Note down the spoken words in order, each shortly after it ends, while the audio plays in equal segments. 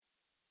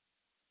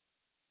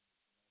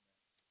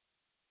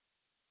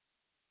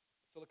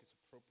like it's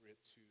appropriate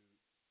to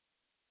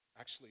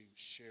actually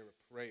share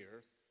a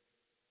prayer.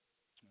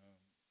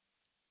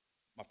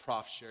 My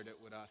prof shared it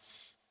with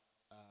us,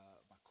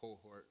 my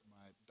cohort,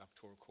 my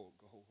doctoral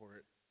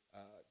cohort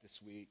this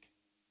week.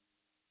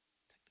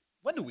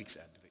 When do weeks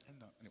end? Do they end?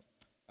 No, anyway.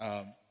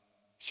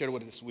 Shared it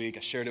with us this week. I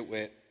shared it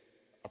with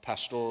our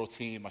pastoral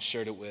team. I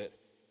shared it with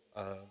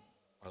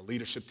our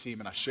leadership team,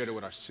 and I shared it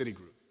with our city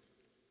group.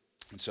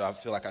 And so I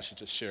feel like I should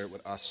just share it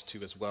with us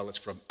too as well. It's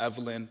from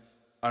Evelyn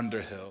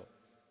Underhill.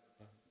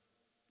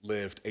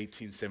 Lived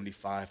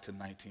 1875 to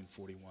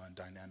 1941,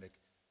 dynamic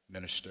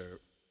minister,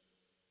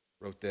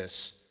 wrote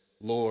this: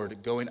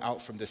 Lord, going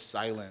out from this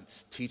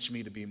silence, teach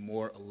me to be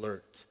more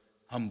alert,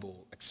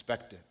 humble,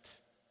 expectant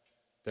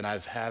than I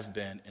have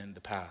been in the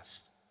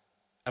past,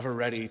 ever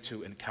ready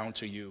to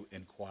encounter you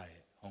in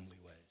quiet, homely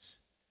ways.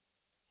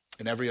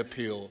 In every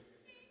appeal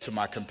to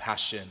my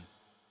compassion,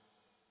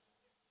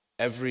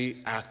 every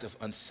act of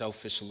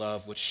unselfish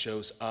love which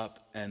shows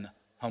up and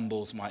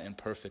humbles my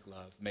imperfect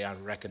love, may I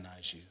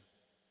recognize you.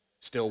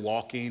 Still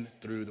walking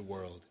through the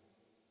world,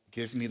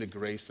 give me the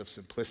grace of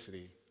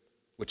simplicity,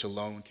 which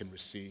alone can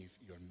receive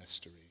your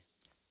mystery.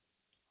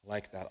 I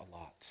like that a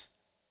lot.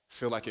 I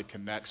feel like it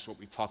connects what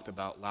we talked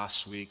about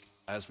last week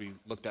as we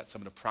looked at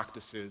some of the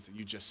practices.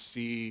 You just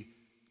see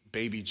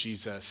baby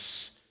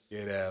Jesus,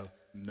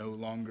 no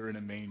longer in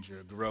a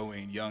manger,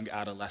 growing, young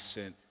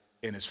adolescent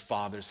in his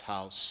father's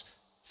house,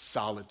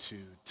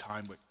 solitude,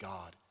 time with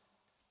God.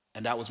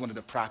 And that was one of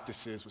the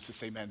practices, was to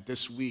say, man,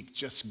 this week,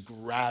 just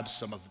grab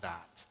some of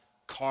that.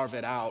 Carve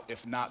it out,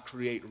 if not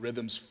create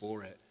rhythms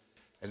for it.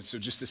 And so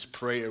just this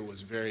prayer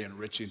was very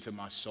enriching to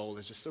my soul.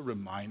 It's just a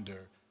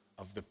reminder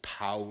of the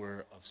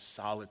power of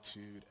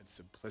solitude and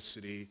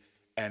simplicity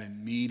and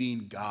in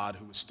meeting God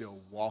who is still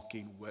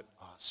walking with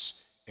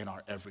us in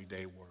our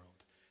everyday world.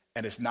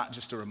 And it's not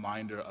just a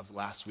reminder of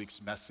last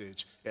week's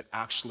message. It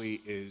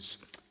actually is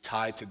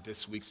tied to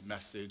this week's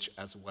message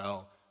as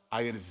well.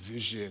 I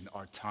envision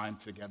our time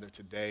together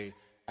today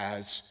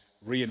as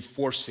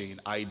reinforcing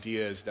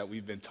ideas that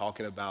we've been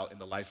talking about in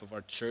the life of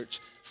our church.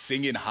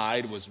 Singing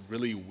Hyde was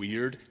really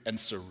weird and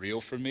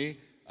surreal for me.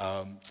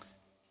 But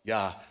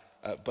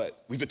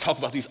we've been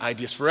talking about these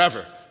ideas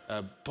forever.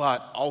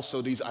 But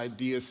also these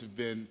ideas have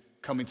been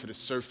coming to the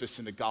surface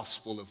in the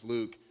Gospel of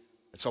Luke.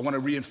 And so I want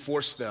to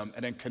reinforce them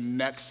and then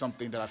connect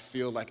something that I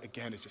feel like,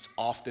 again, is just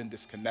often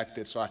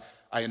disconnected. So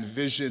I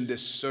envision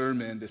this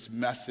sermon, this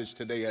message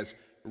today as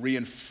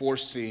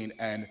reinforcing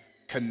and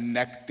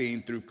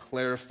connecting through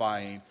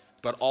clarifying,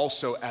 but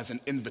also as an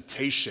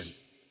invitation.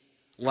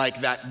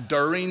 Like that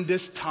during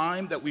this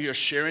time that we are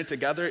sharing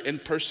together in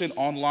person,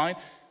 online,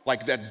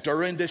 like that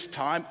during this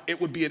time, it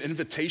would be an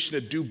invitation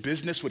to do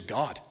business with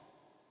God.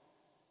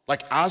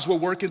 Like as we're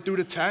working through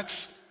the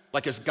text,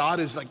 like as God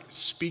is like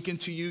speaking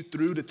to you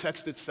through the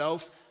text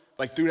itself,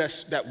 like through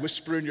that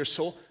whisper in your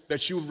soul,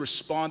 that you would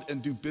respond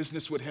and do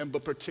business with him,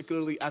 but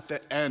particularly at the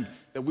end,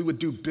 that we would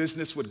do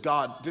business with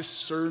God. This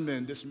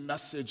sermon, this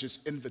message is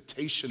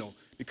invitational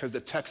because the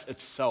text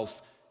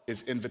itself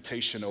is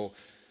invitational.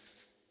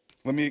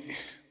 Let me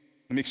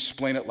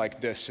explain it like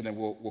this, and then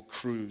we'll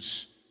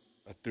cruise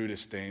through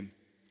this thing.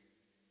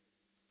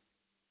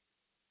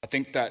 I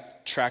think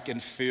that track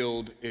and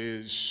field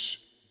is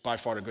by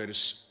far the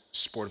greatest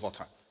sport of all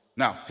time.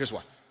 Now, here's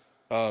why.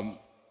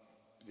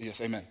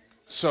 Yes, amen.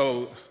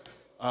 So,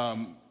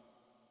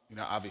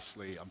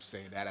 obviously I'm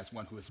saying that as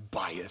one who is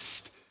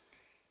biased.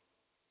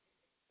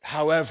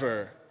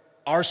 However,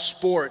 our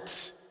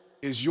sport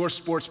is your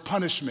sport's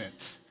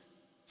punishment.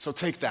 So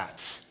take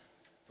that,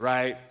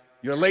 right?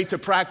 You're late to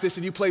practice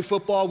and you play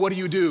football, what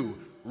do?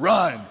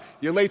 Run.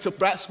 You're late to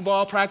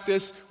basketball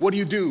practice, what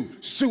do?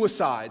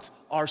 Suicides.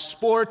 Our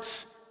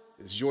sport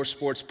is your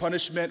sport's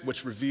punishment,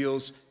 which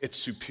reveals its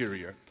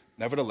superior.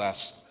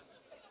 Nevertheless,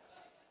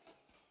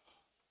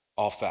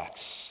 all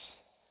facts,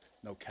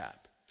 no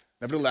cap.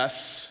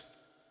 Nevertheless,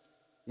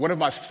 one of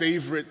my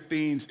favorite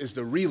themes is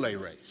the relay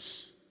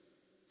race.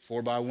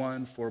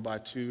 4x1,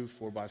 4x2,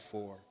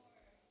 4x4.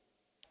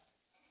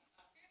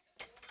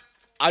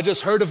 I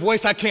just heard a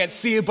voice, I can't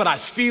see it, but I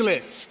feel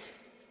it.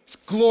 It's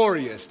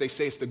glorious. They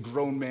say it's the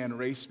grown man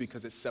race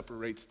because it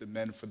separates the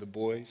men from the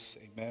boys.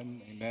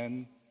 Amen,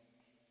 amen.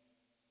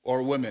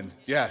 Or women.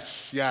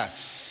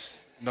 Yes.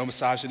 No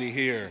misogyny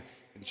here,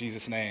 in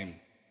Jesus' name.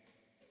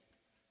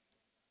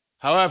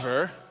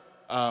 However,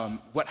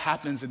 what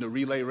happens in the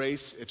relay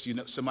race,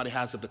 if somebody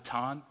has a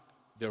baton,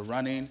 they're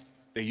running,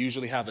 they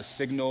usually have a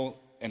signal.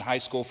 In high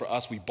school for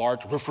us, we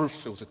barked, roof,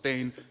 roof, it was a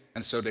thing.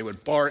 And so they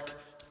would bark,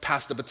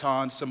 pass the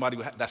baton, somebody,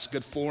 that's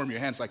good form, your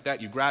hands like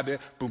that, you grab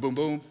it, boom, boom,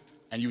 boom,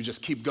 and you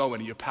just keep going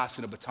and you're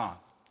passing the baton,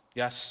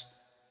 yes?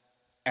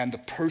 And the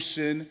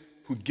person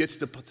who gets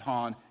the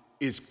baton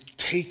is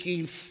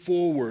taking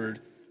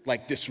forward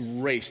like this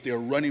race. They're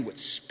running with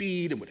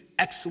speed and with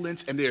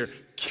excellence, and they're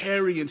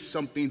carrying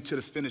something to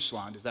the finish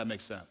line. Does that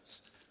make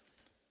sense?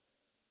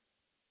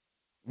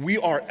 We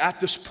are at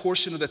this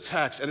portion of the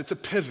text, and it's a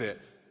pivot.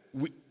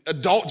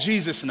 Adult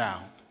Jesus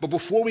now. But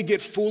before we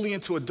get fully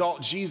into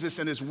adult Jesus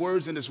and his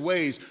words and his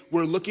ways,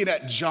 we're looking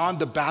at John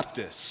the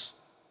Baptist.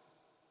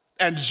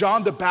 And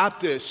John the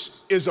Baptist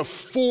is a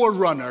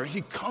forerunner.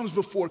 He comes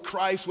before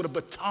Christ with a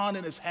baton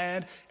in his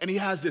hand, and he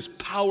has this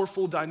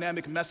powerful,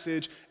 dynamic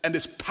message and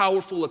this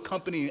powerful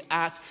accompanying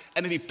act.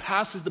 And then he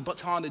passes the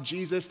baton to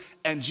Jesus,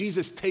 and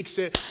Jesus takes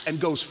it and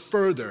goes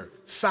further,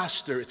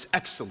 faster. It's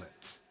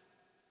excellent.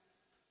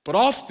 But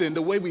often,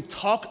 the way we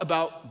talk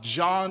about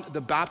John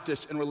the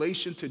Baptist in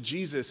relation to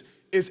Jesus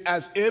is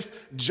as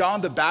if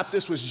John the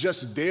Baptist was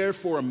just there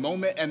for a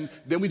moment, and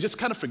then we just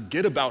kind of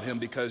forget about him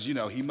because,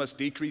 he must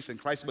decrease and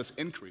Christ must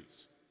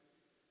increase.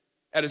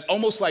 And it's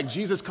almost like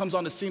Jesus comes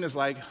on the scene as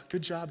like,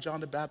 good job,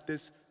 John the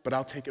Baptist, but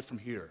I'll take it from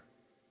here.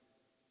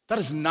 That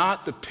is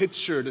not the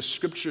picture the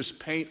scriptures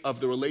paint of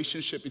the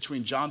relationship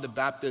between John the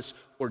Baptist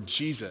or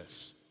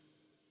Jesus.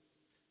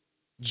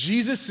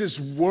 Jesus'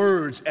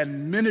 words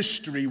and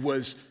ministry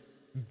was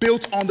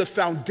built on the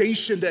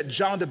foundation that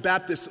John the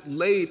Baptist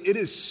laid. It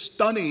is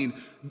stunning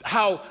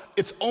how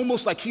it's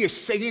almost like he is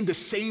saying the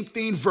same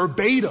thing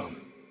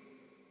verbatim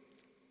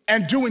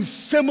and doing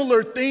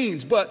similar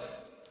things,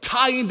 but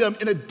tying them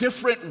in a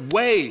different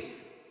way.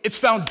 It's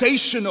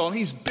foundational, and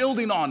he's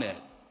building on it.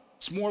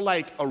 It's more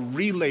like a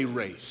relay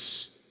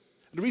race.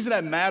 And the reason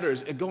that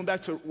matters, and going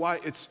back to why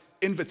it's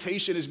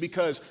invitation, is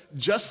because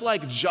just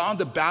like John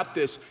the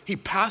Baptist, he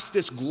passed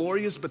this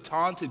glorious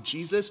baton to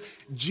Jesus.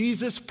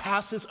 Jesus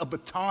passes a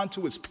baton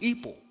to his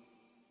people.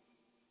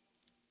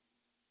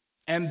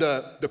 And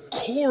the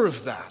core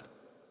of that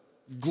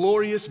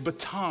glorious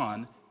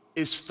baton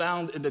is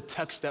found in the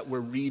text that we're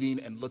reading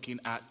and looking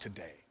at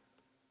today.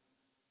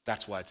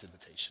 That's why it's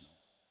invitational.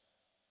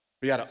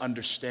 We got to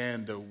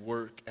understand the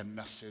work and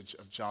message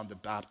of John the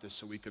Baptist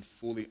so we could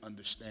fully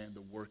understand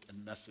the work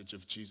and message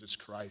of Jesus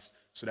Christ,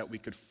 so that we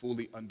could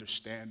fully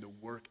understand the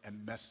work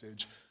and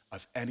message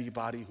of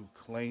anybody who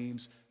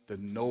claims the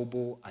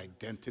noble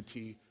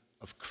identity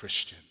of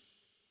Christian.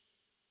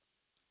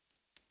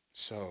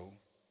 So,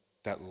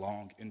 that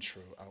long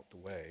intro out the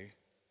way,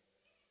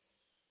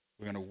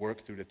 we're going to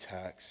work through the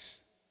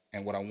text.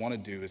 And what I want to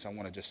do is I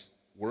want to just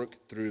work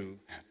through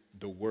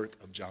the work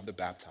of John the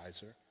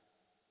Baptizer,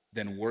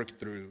 then work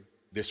through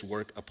this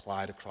work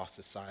applied across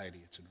society.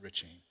 It's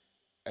enriching.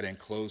 And then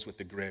close with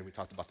the grid. We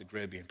talked about the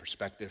grid being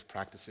perspective,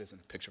 practices, and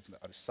a picture from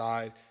the other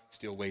side.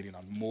 Still waiting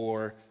on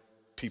more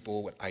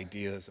people with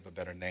ideas of a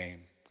better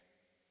name.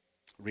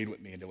 Read with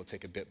me, and then we'll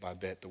take it bit by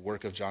bit. The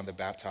work of John the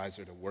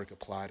Baptizer, the work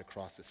applied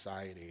across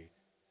society,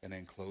 and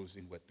then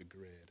closing with the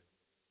grid.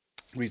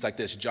 It reads like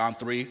this, John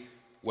 3,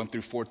 1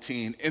 through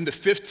 14. In the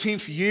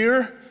 15th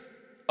year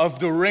of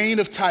the reign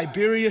of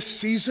Tiberius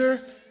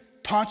Caesar,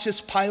 Pontius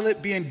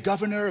Pilate being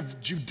governor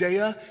of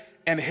Judea,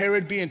 and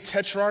Herod being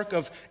tetrarch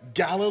of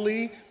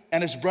Galilee,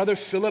 and his brother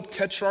Philip,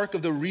 tetrarch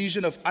of the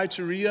region of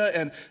Iturea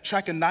and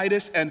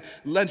Trachonitis, and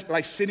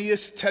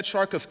Licinius,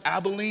 tetrarch of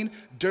Abilene,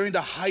 during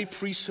the high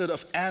priesthood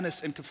of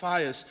Annas and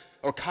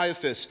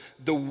Caiaphas,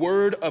 the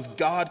word of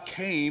God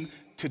came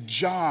to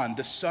John,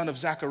 the son of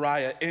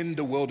Zechariah, in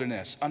the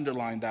wilderness.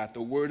 Underline that.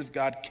 The word of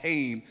God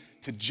came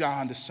to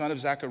John, the son of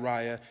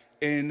Zechariah,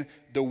 in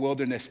the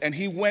wilderness. And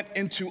he went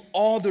into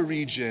all the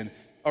region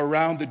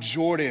around the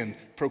Jordan,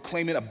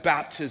 proclaiming a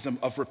baptism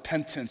of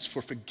repentance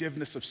for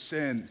forgiveness of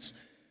sins,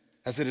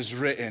 as it is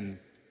written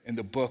in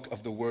the book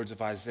of the words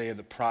of Isaiah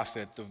the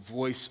prophet, the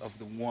voice of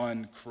the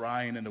one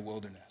crying in the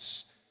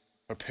wilderness,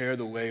 prepare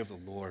the way of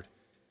the Lord,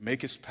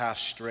 make his path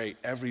straight.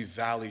 Every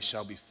valley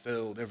shall be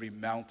filled, every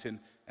mountain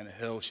and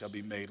hill shall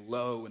be made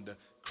low, and the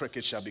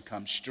crooked shall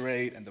become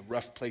straight, and the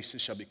rough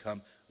places shall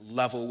become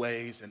level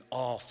ways, and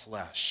all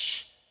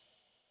flesh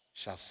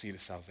shall see the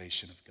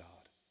salvation of God.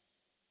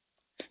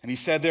 And he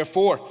said,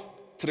 therefore,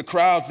 to the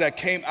crowds that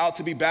came out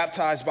to be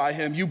baptized by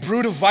him, you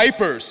brood of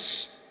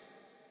vipers,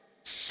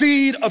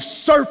 seed of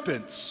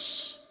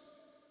serpents,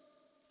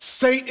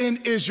 Satan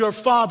is your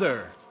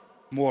father,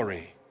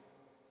 Maury,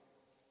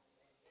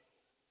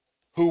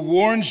 who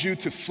warns you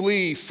to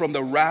flee from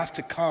the wrath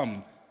to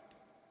come.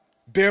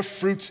 Bear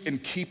fruits in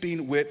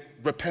keeping with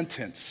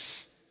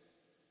repentance.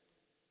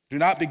 Do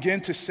not begin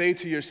to say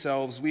to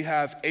yourselves, we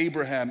have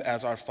Abraham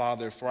as our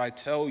father, for I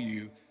tell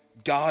you,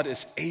 God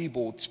is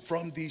able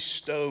from these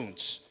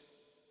stones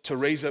to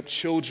raise up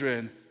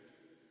children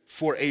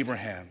for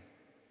Abraham.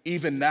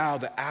 Even now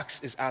the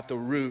axe is at the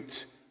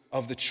root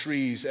of the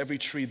trees. Every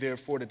tree,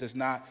 therefore, that does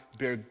not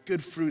bear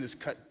good fruit is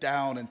cut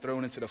down and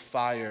thrown into the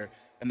fire.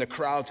 And the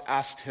crowds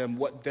asked him,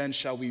 what then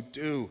shall we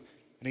do?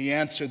 And he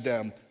answered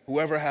them,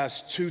 whoever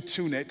has 2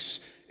 tunics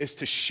is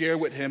to share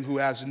with him who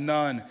has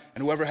none,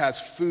 and whoever has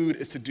food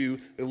is to do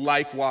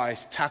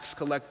likewise. Tax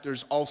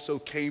collectors also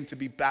came to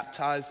be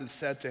baptized and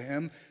said to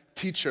him,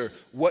 teacher,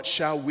 what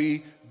shall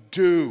we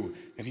do?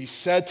 And he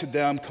said to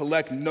them,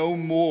 collect no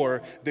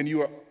more than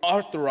you are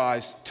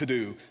authorized to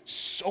do.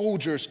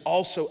 Soldiers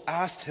also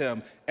asked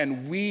him,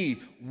 and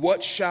we,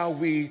 what shall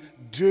we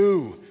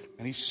do?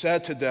 And he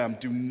said to them,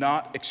 do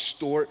not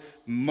extort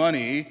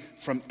money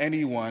from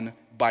anyone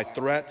by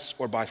threats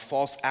or by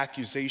false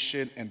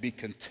accusation, and be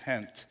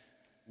content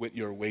with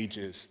your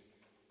wages.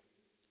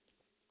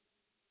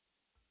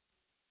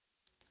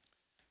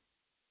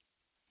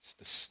 It's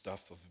the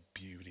stuff of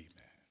beauty,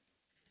 man.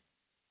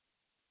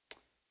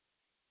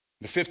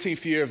 The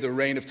 15th year of the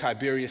reign of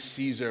Tiberius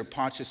Caesar,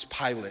 Pontius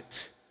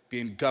Pilate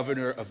being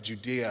governor of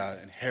Judea,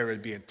 and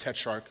Herod being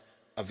tetrarch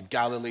of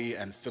Galilee,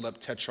 and Philip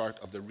tetrarch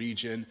of the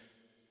region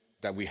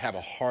that we have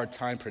a hard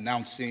time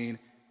pronouncing.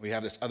 We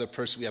have this other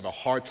person we have a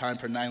hard time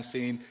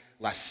pronouncing,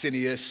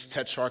 Licinius,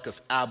 tetrarch of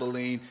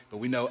Abilene, but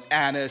we know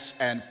Annas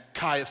and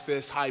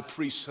Caiaphas, high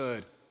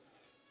priesthood.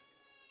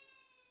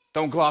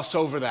 Don't gloss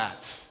over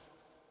that.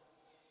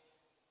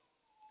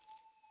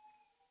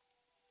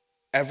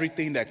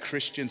 Everything that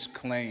Christians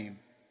claim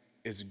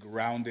is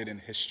grounded in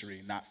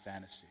history, not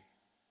fantasy.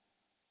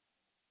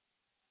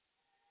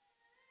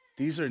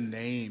 These are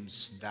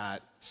names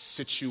that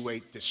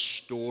situate this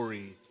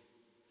story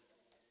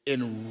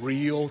in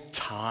real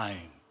time.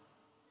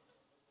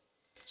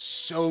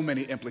 So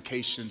many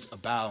implications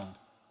abound.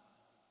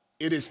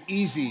 It is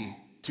easy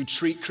to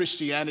treat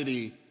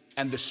Christianity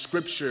and the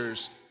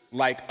scriptures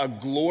like a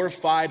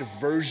glorified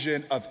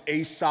version of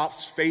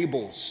Aesop's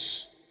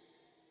fables.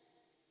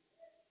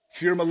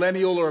 If you're a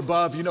millennial or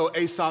above, you know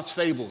Aesop's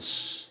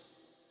fables.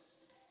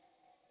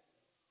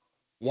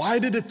 Why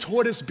did the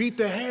tortoise beat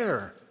the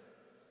hare?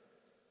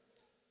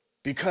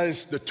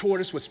 Because the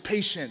tortoise was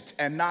patient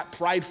and not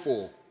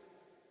prideful.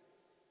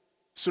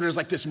 So there's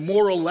like this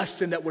moral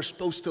lesson that we're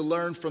supposed to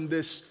learn from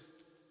this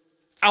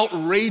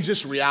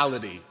outrageous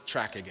reality.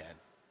 Track again.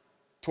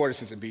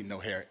 Tortoise isn't beating no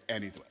hare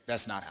anyway.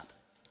 That's not happening.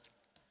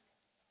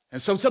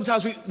 And so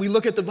sometimes we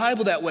look at the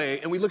Bible that way,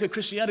 and we look at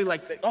Christianity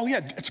like, oh yeah,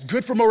 it's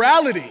good for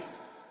morality,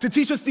 to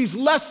teach us these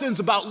lessons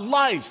about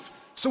life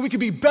so we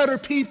can be better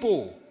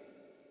people.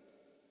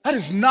 That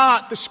is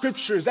not the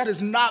scriptures. That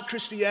is not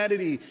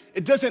Christianity.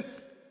 It doesn't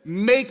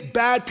make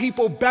bad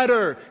people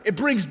better. It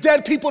brings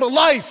dead people to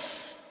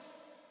life.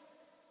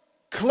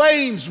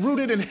 Claims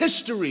rooted in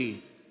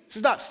history. This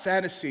is not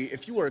fantasy.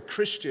 If you are a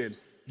Christian,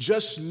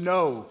 just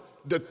know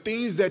the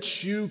things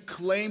that you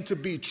claim to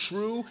be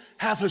true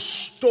have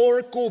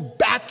historical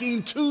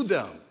backing to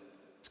them.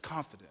 It's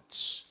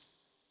confidence.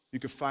 You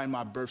can find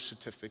my birth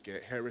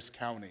certificate, Harris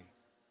County.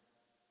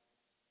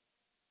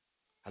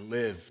 I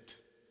lived.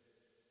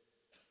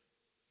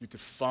 You could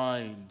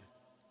find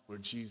where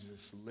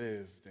Jesus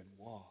lived and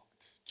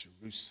walked,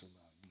 Jerusalem,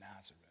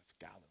 Nazareth,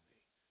 Galilee.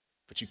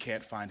 But you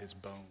can't find his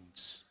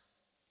bones.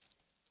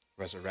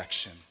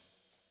 Resurrection.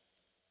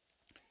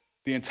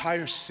 The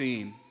entire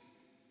scene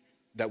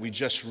that we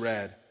just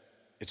read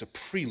is a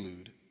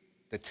prelude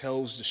that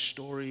tells the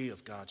story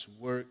of God's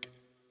work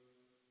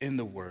in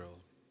the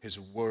world, his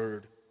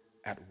word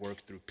at work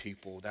through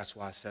people. That's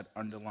why I said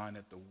underline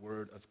that the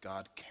word of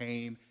God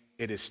came.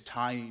 It is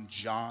tying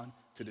John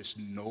to this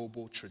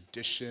noble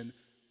tradition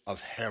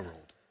of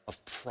herald,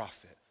 of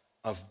prophet,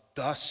 of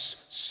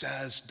thus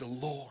says the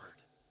Lord.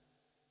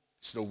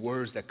 So the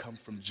words that come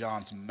from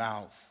John's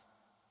mouth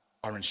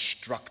are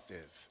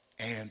instructive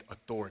and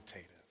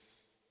authoritative.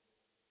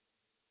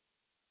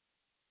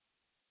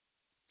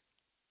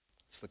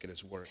 Let's look at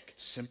his work.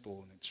 It's simple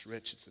and it's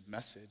rich. It's a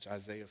message.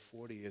 Isaiah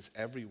 40 is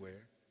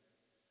everywhere.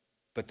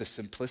 But the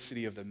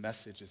simplicity of the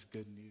message is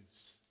good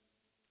news.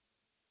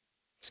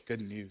 It's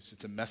good news.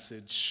 It's a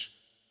message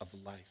of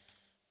life,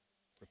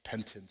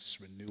 repentance,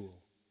 renewal.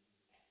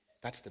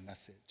 That's the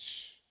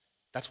message.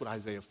 That's what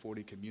Isaiah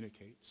 40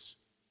 communicates.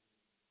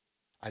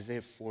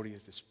 Isaiah 40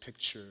 is this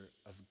picture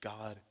of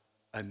God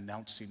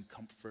announcing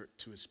comfort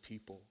to his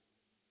people.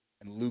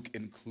 And Luke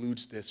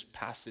includes this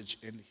passage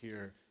in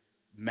here.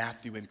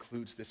 Matthew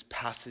includes this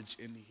passage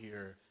in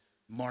here.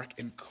 Mark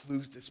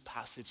includes this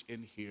passage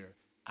in here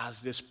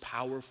as this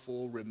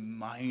powerful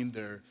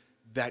reminder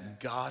that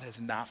God has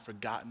not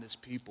forgotten his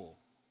people.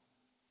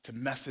 It's a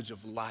message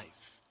of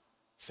life.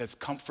 It says,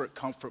 comfort,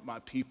 comfort my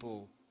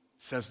people,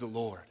 says the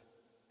Lord.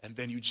 And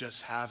then you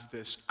just have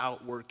this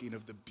outworking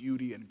of the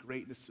beauty and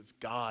greatness of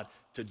God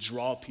to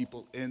draw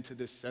people into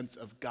this sense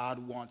of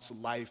God wants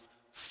life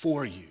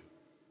for you.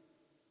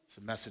 It's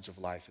a message of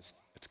life.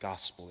 It's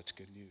gospel. It's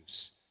good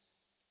news.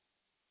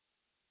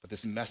 But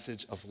this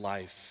message of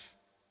life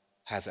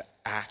has an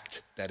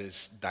act that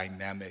is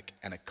dynamic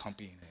and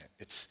accompanying it.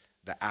 It's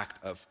the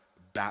act of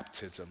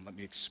baptism. Let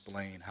me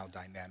explain how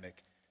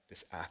dynamic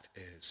this act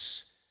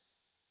is.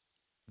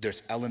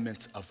 There's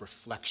elements of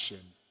reflection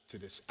to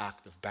this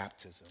act of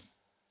baptism.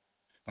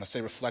 When I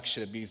say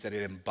reflection, it means that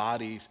it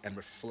embodies and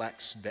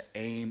reflects the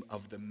aim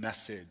of the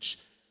message.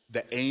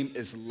 The aim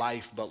is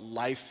life, but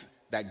life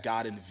that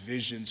God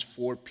envisions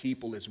for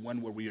people is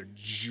one where we are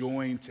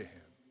joined to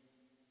him.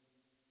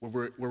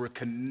 Where we're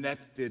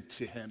connected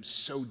to him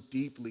so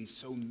deeply,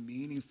 so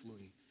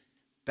meaningfully,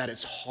 that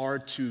it's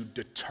hard to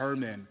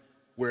determine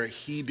where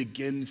he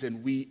begins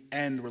and we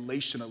end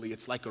relationally.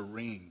 It's like a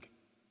ring.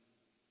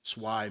 It's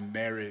why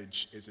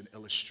marriage is an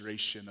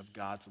illustration of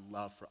God's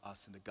love for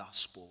us in the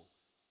gospel.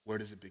 Where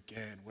does it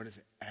begin? Where does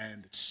it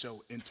end? It's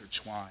so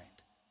intertwined.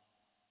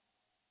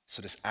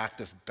 So this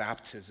act of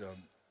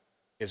baptism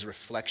is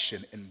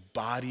reflection,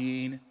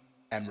 embodying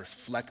and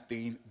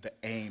reflecting the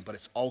aim, but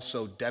it's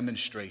also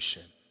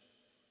demonstration.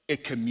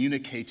 It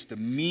communicates the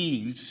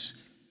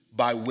means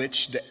by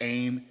which the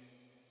aim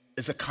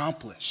is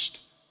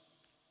accomplished.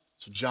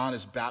 So John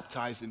is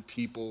baptizing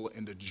people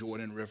in the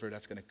Jordan River.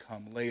 That's going to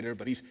come later.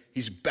 But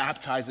he's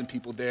baptizing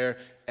people there,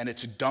 and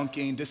it's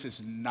dunking. This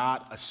is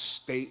not a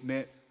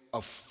statement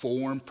of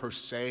form per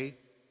se.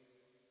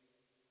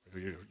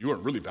 You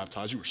weren't really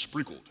baptized, you were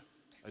sprinkled.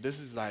 This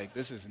is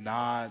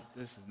not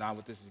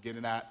what this is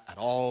getting at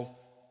all.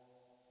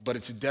 But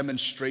it's a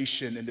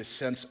demonstration in the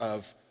sense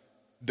of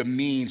the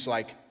means,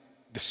 like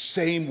the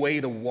same way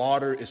the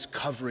water is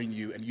covering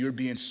you and you're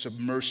being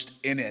submerged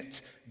in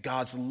it,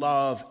 God's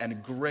love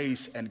and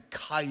grace and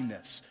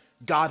kindness,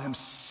 God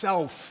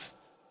himself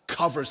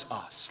covers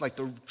us. Like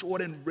the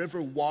Jordan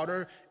River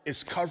water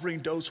is covering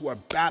those who are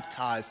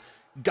baptized.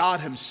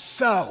 God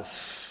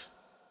himself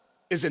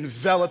is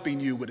enveloping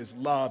you with his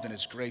love and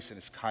his grace and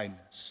his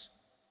kindness.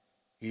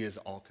 He is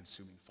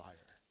all-consuming fire.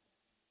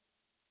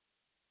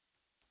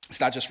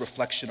 It's not just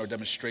reflection or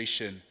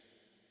demonstration,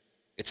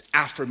 it's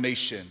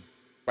affirmation,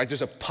 right?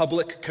 There's a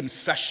public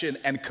confession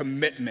and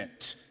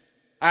commitment.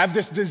 I have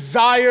this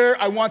desire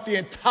I want the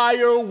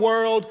entire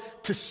world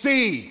to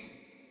see.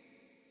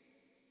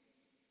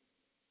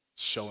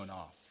 Showing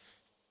off.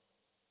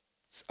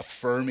 It's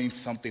affirming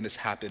something that's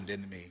happened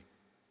in me,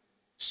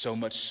 so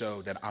much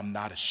so that I'm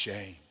not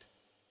ashamed.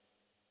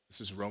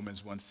 This is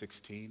Romans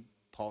 1:16.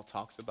 Paul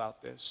talks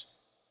about this.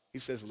 He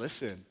says,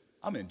 listen,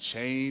 I'm in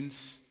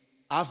chains.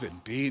 I've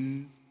been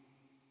beaten.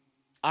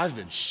 I've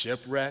been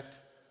shipwrecked.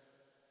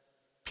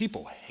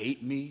 People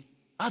hate me.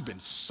 I've been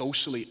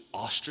socially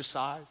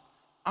ostracized.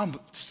 I'm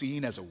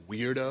seen as a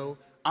weirdo.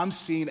 I'm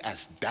seen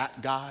as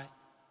that guy,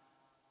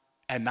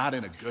 and not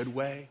in a good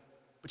way.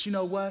 But you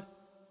know what?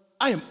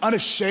 I am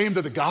unashamed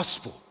of the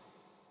gospel.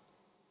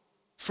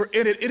 For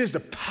in it is the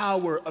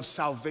power of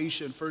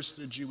salvation, first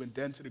to the Jew and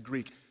then to the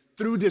Greek.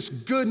 Through this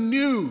good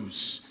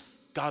news,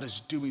 God is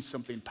doing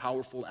something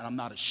powerful, and I'm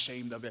not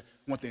ashamed of it.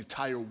 I want the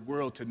entire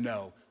world to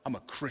know I'm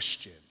a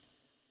Christian.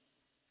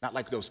 Not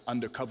like those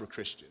undercover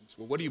Christians.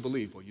 Well, what do you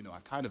believe? Well, I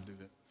kind of do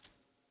that.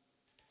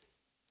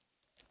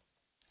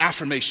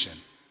 Affirmation.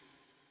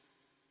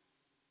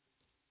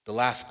 The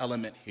last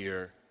element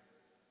here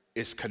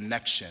is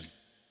connection.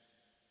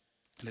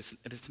 And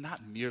it's not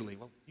merely,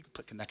 well, you can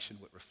put connection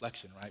with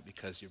reflection, right?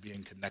 Because you're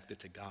being connected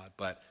to God.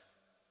 But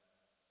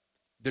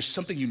there's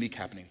something unique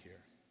happening here.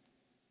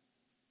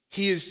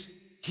 He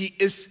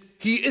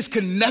is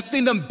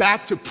connecting them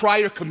back to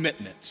prior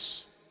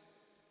commitments.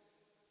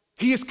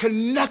 He is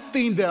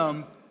connecting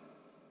them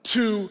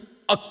to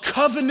a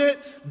covenant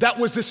that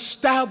was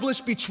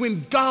established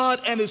between God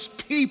and his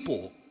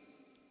people.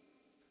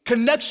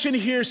 Connection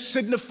here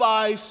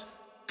signifies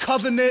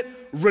covenant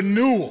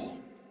renewal.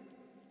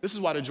 This is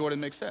why the Jordan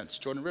makes sense,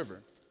 Jordan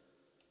River.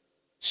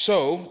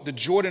 So the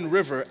Jordan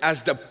River,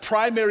 as the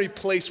primary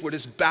place where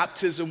this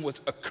baptism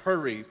was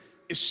occurring,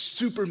 is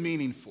super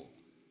meaningful.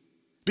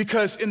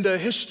 Because in the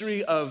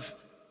history of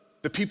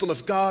the people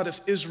of God,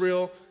 of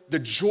Israel, the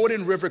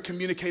Jordan River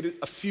communicated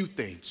a few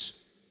things.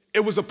 It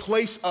was a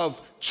place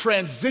of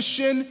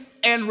transition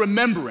and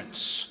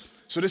remembrance.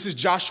 So this is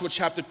Joshua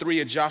chapter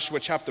 3 and Joshua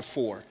chapter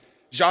 4.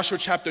 Joshua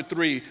chapter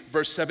 3,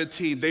 verse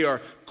 17, they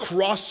are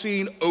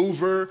crossing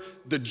over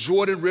the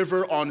Jordan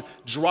River on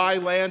dry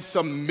land,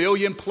 some 1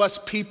 million+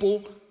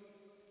 people.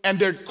 And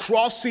they're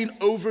crossing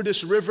over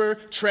this river,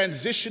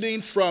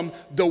 transitioning from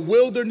the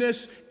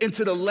wilderness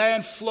into the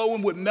land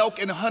flowing with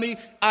milk and honey,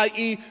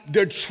 i.e.,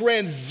 they're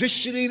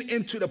transitioning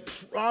into the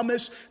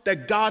promise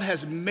that God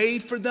has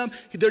made for them.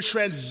 They're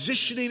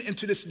transitioning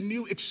into this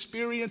new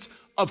experience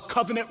of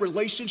covenant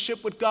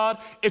relationship with God.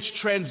 It's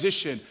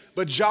transition.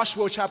 But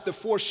Joshua chapter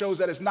 4 shows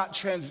that it's not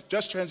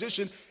just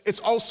transition,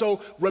 it's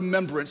also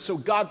remembrance. So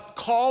God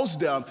calls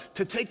them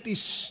to take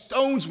these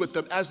stones with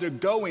them as they're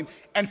going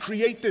and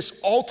create this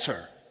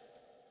altar.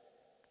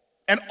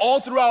 And all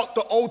throughout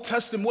the Old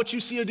Testament, what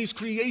you see are these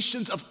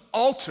creations of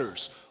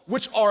altars,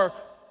 which are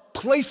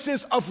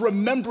places of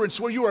remembrance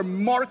where you are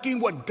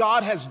marking what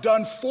God has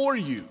done for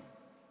you.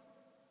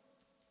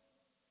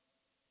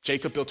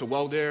 Jacob built a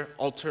well there,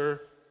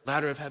 altar,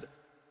 ladder of heaven.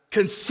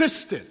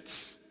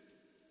 Consistent.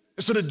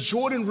 And so the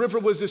Jordan River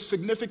was this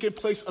significant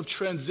place of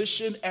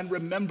transition and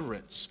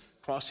remembrance,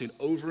 crossing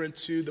over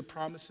into the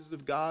promises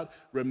of God,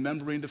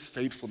 remembering the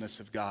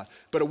faithfulness of God.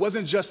 But it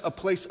wasn't just a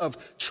place of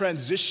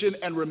transition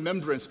and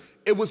remembrance.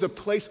 It was a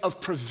place of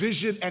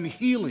provision and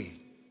healing.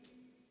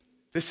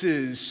 This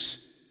is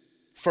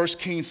 1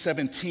 Kings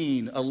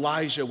 17.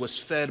 Elijah was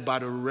fed by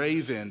the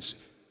ravens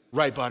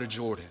right by the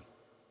Jordan.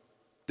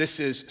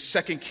 This is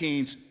 2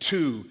 Kings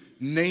 2.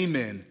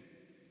 Naaman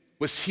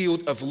was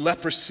healed of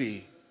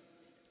leprosy,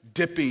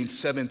 dipping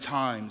 7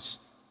 times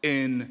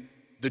in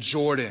the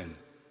Jordan.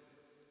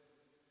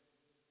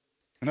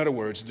 In other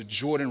words, the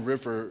Jordan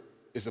River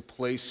is a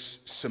place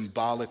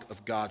symbolic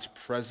of God's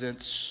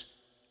presence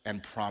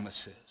and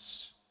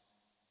promises.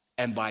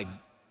 And by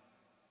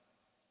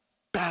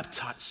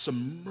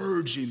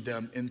submerging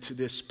them into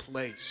this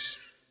place,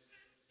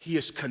 he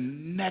is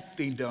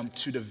connecting them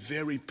to the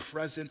very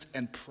presence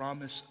and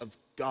promise of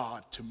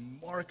God to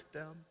mark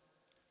them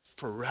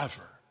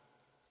forever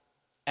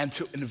and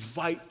to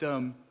invite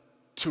them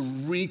to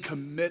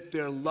recommit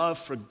their love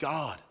for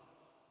God.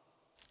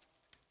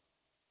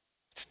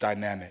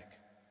 dynamic.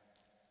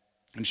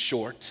 In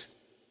short,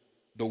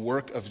 the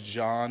work of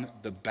John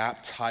the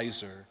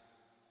Baptizer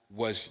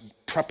was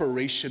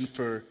preparation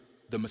for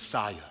the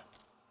Messiah.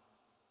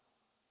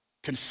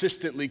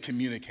 Consistently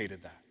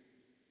communicated that.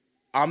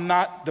 I'm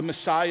not the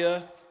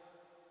Messiah,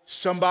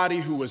 somebody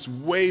who was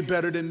way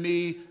better than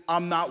me.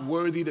 I'm not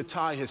worthy to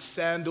tie his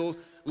sandals.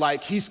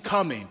 Like, he's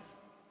coming.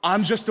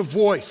 I'm just a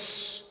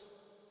voice,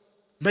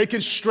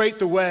 making straight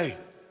the way,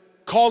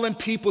 calling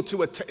people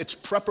to it's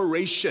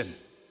preparation.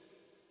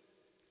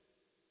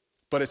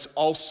 But it's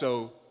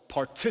also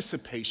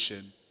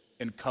participation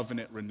in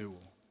covenant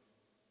renewal.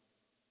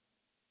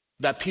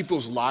 That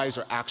people's lives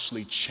are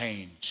actually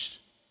changed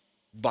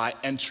by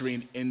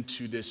entering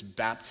into this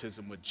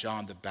baptism with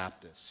John the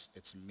Baptist.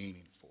 It's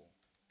meaningful.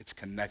 It's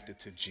connected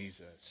to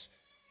Jesus.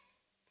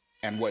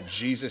 And what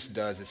Jesus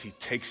does is he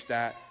takes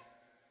that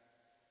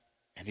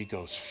and he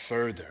goes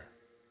further.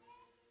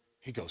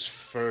 He goes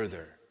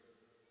further.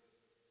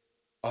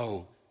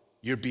 Oh,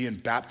 you're being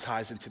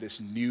baptized into this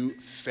new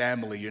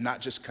family. You're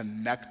not just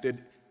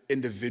connected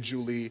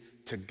individually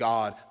to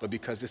God, but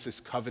because this is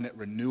covenant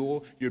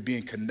renewal, you're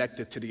being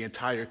connected to the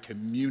entire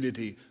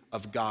community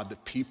of God, the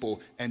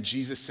people. And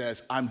Jesus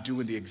says, I'm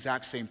doing the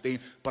exact same thing,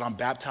 but I'm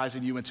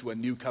baptizing you into a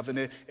new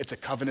covenant. It's a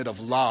covenant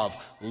of love.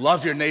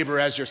 Love your neighbor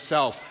as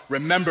yourself.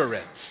 Remember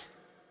it.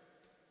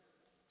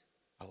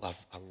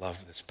 I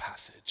love this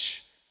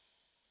passage.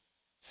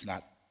 It's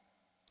not,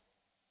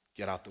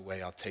 get out the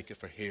way, I'll take it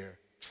for here.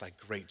 It's like,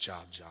 great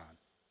job, John.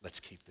 Let's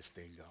keep this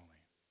thing going.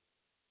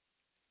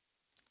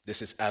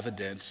 This is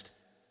evidenced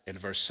in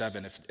verse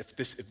 7. If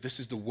this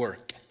is the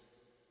work,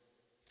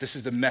 this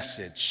is the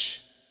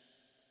message,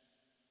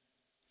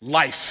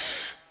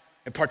 life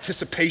and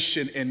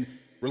participation in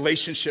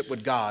relationship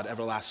with God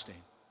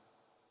everlasting,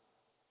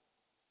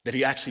 that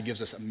he actually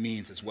gives us a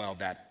means as well,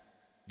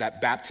 that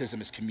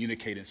baptism is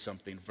communicating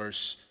something.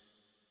 Verse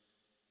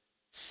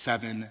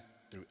 7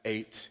 through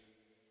 8,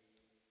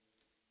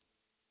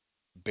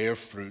 bear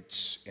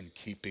fruits in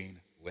keeping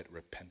with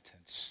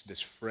repentance. This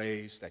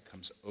phrase that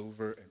comes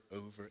over and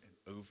over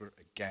and over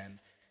again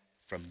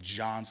from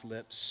John's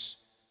lips,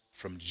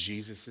 from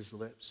Jesus'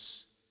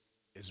 lips,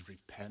 is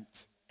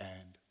repent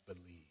and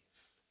believe.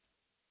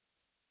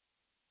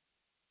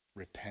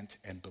 Repent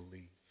and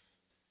believe.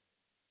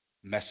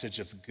 Message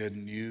of good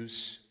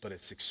news, but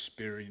it's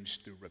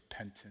experienced through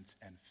repentance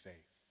and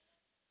faith.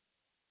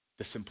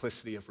 The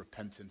simplicity of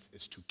repentance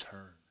is to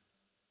turn,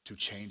 to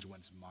change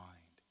one's mind,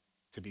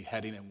 to be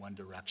heading in one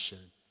direction,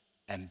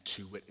 and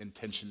to, with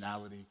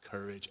intentionality,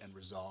 courage, and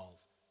resolve,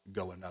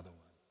 go another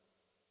one.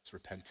 It's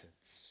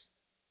repentance.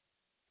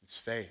 It's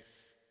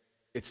faith.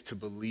 It's to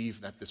believe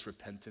that this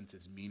repentance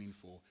is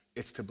meaningful.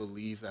 It's to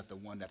believe that the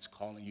one that's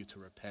calling you to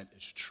repent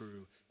is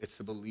true. It's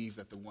to believe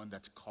that the one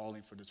that's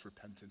calling for this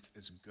repentance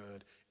is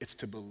good. It's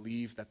to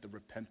believe that the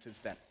repentance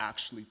that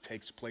actually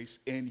takes place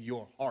in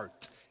your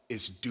heart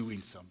is doing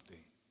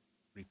something.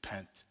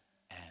 Repent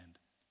and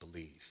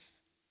believe.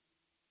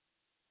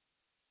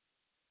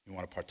 You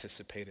want to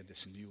participate in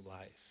this new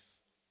life,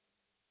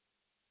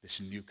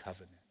 this new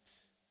covenant.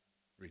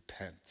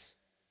 Repent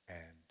and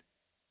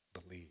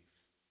believe.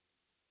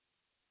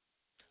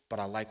 But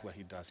I like what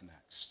he does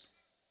next.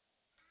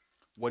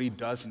 What he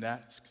does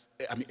next,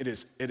 I mean, it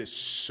is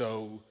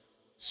so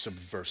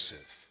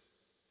subversive.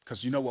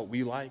 Because you know what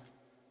we like?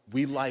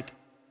 We like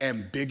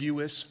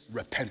ambiguous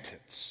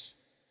repentance.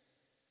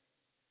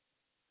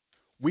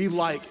 We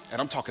like,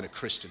 and I'm talking to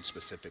Christians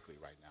specifically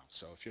right now.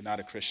 So if you're not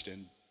a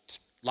Christian,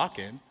 lock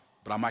in,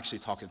 but I'm actually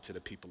talking to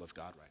the people of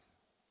God right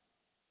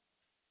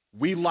now.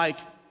 We like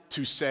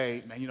to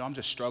say, man, I'm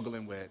just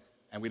struggling with,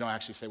 and we don't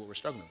actually say what we're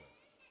struggling with.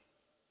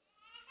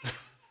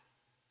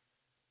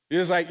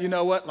 It's like, you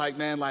know what, like,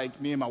 man,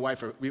 like me and my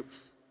wife, we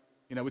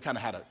kind of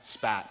had a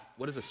spat.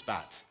 What is a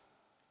spat?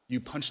 You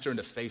punched her in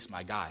the face,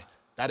 my guy.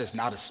 That is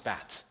not a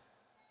spat.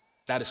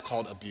 That is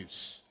called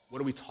abuse.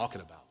 What are we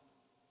talking about?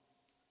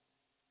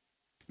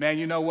 Man,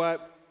 you know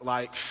what?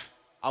 Like,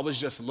 I was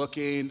just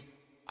looking,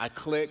 I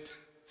clicked.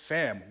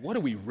 Fam, what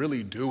are we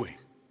really doing?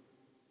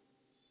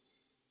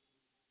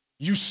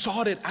 You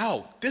sought it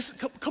out.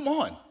 Come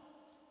on.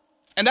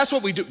 And that's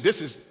what we do.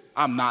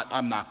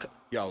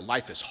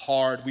 Life is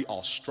hard. We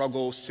all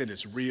struggle. Sin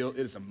is real. It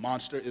is a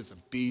monster. It is a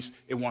beast.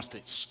 It wants to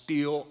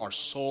steal our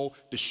soul,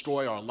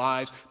 destroy our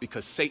lives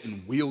because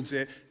Satan wields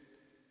it.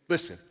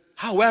 Listen,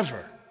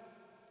 however,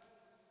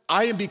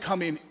 I am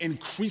becoming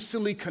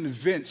increasingly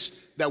convinced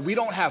that we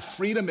don't have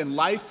freedom in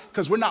life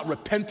because we're not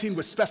repenting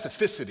with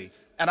specificity.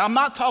 And I'm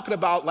not talking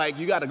about like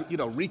you got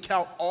to,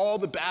 recount all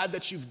the bad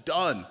that you've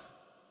done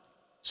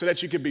so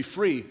that you can be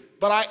free.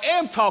 But I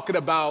am talking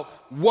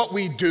about what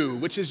we do,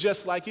 which is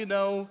just like,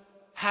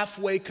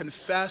 halfway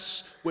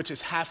confess, which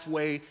is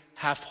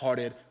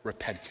half-hearted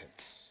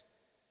repentance.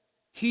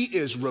 He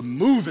is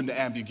removing the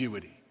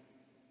ambiguity.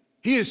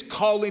 He is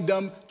calling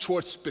them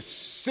towards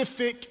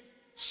specific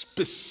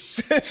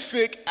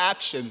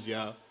actions,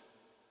 y'all.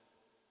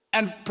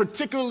 And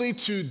particularly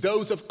to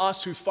those of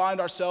us who find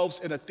ourselves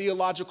in a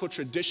theological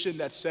tradition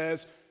that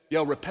says,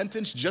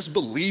 repentance, just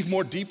believe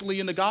more deeply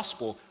in the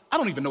gospel. I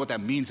don't even know what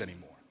that means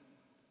anymore.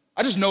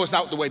 I just know it's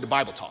not the way the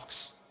Bible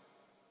talks.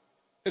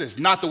 It is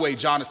not the way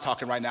John is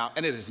talking right now,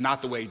 and it is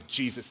not the way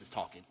Jesus is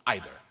talking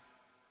either.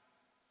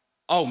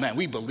 Oh man,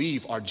 we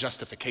believe our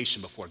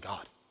justification before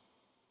God,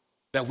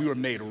 that we were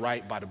made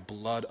right by the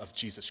blood of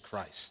Jesus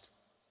Christ.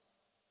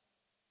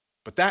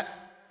 But that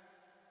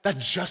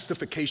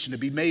justification, to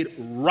be made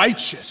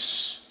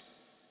righteous,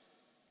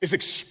 is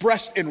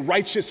expressed in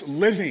righteous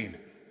living.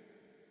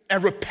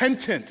 And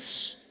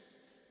repentance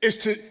is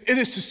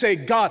to say,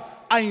 God,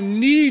 I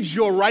need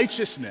your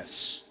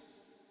righteousness.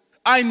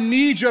 I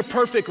need your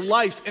perfect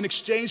life in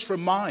exchange for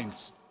mine.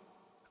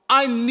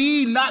 I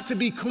need not to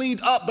be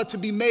cleaned up, but to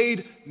be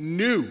made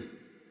new.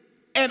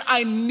 And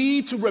I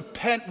need to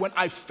repent when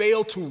I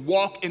fail to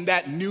walk in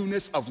that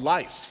newness of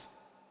life.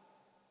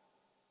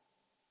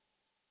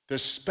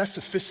 There's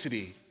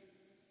specificity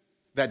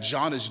that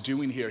John is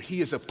doing here.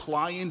 He is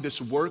applying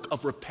this work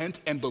of repent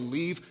and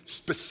believe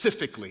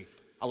specifically.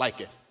 I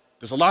like it.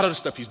 There's a lot of other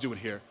stuff he's doing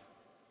here.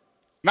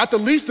 Not the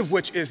least of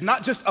which is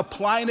not just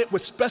applying it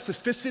with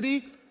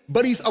specificity,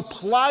 but he's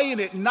applying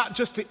it not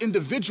just to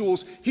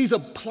individuals, he's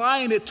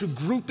applying it to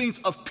groupings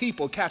of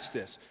people. Catch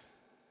this.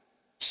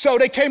 So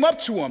they came up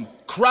to him,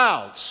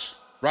 crowds,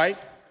 right?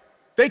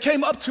 They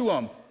came up to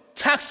him,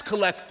 tax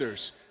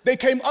collectors. They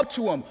came up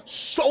to him,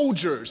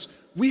 soldiers.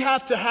 We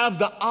have to have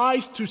the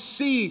eyes to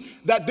see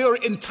that there are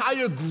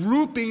entire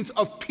groupings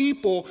of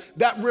people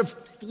that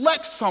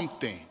reflect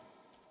something.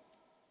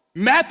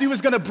 Matthew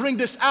is going to bring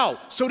this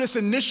out. So this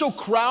initial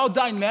crowd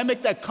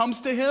dynamic that comes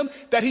to him,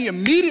 that he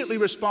immediately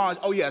responds,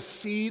 oh yeah,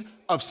 seed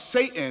of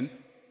Satan,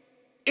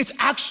 it's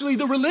actually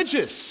the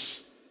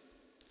religious.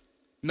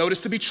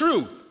 Notice to be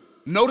true.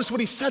 Notice what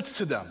he says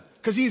to them,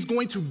 because he's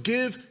going to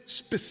give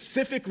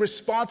specific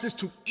responses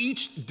to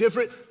each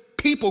different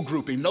people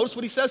grouping. Notice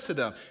what he says to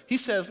them. He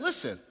says,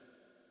 listen,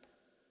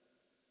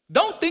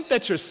 don't think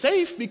that you're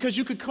safe because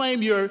you could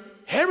claim your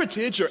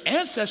heritage, your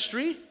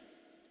ancestry.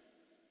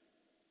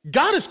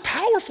 God is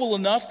powerful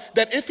enough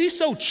that if he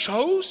so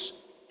chose,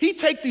 he'd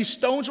take these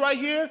stones right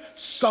here,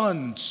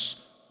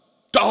 sons,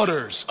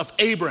 daughters of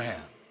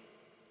Abraham.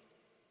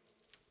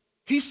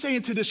 He's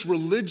saying to this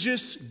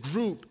religious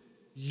group,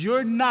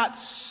 you're not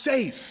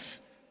safe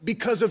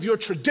because of your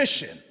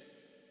tradition.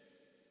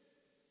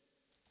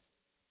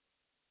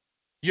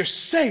 You're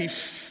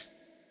safe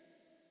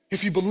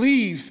if you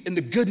believe in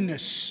the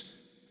goodness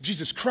of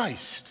Jesus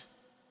Christ.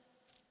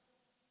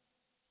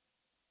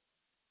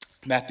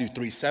 Matthew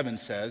 3:7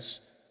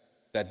 says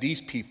that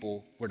these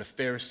people were the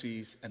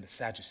Pharisees and the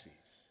Sadducees,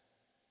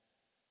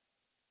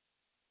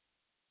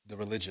 the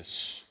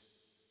religious.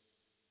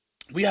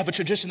 We have a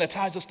tradition that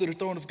ties us to the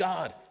throne of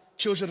God,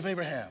 children of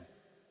Abraham.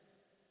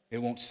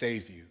 It won't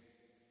save you,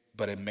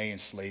 but it may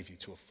enslave you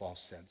to a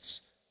false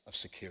sense of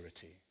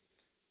security.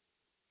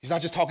 He's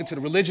not just talking to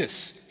the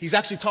religious, he's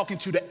actually talking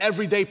to the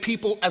everyday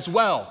people as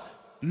well.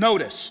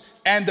 Notice,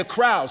 and the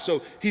crowd.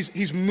 So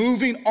he's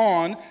moving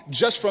on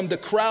just from the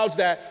crowds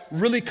that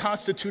really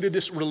constituted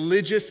this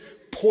religious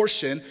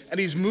portion, and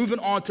he's moving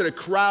on to the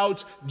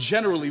crowds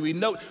generally. We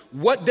note,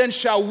 what then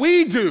shall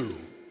we do?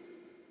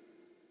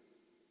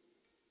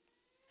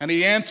 And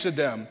he answered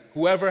them,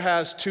 whoever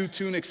has 2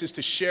 tunics is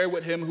to share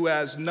with him who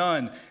has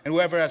none, and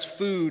whoever has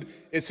food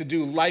is to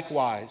do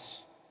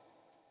likewise.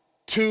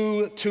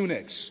 2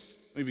 tunics.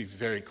 Let me be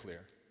very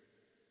clear.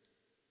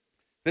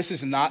 This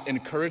is not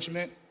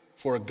encouragement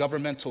for a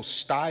governmental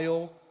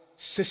style,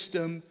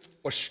 system,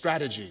 or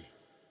strategy.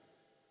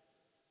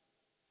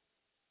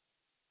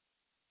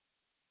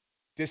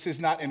 This is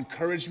not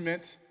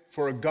encouragement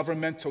for a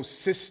governmental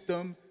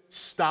system,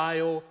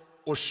 style,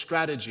 or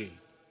strategy.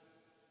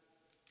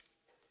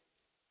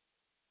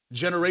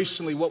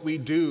 Generationally, what we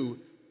do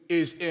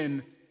is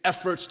in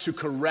efforts to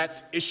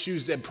correct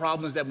issues and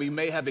problems that we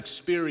may have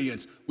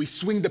experienced, we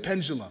swing the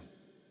pendulum.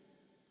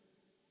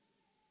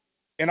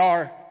 In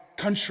our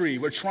country,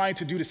 we're trying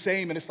to do the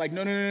same, and it's like,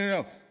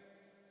 no.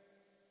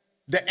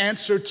 The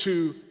answer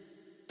to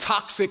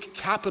toxic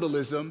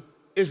capitalism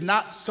is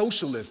not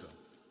socialism.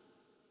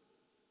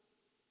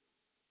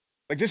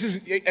 Like this is,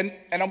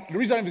 the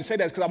reason I even say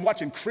that is because I'm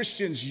watching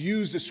Christians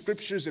use the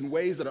scriptures in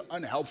ways that are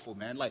unhelpful,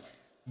 man. Like,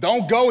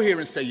 don't go here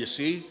and say, you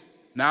see,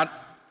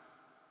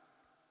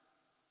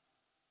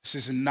 this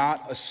is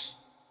not a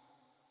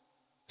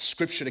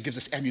scripture that gives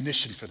us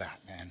ammunition for that,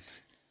 man.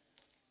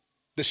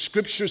 The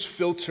scriptures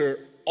filter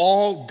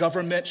all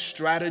government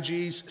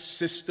strategies,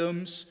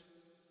 systems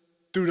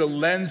through the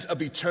lens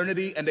of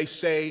eternity, and they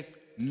say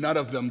none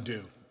of them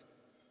do.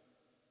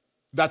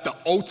 That the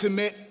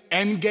ultimate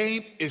end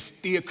game is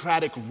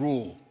theocratic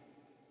rule.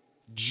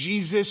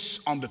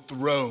 Jesus on the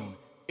throne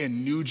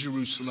in New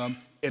Jerusalem,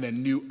 in a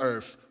new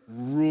earth,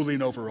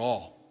 ruling over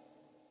all.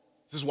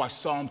 This is why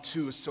Psalm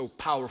 2 is so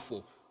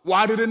powerful.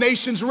 Why do the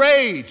nations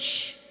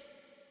rage?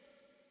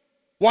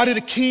 Why do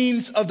the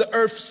kings of the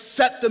earth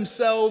set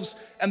themselves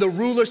and the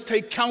rulers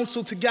take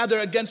counsel together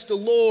against the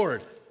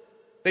Lord?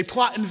 They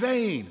plot in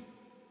vain.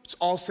 It's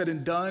all said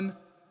and done.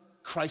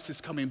 Christ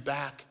is coming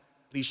back.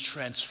 He's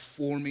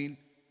transforming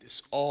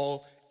this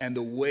all, and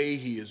the way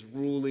he is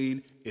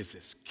ruling is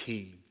as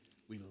king.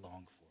 we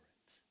long for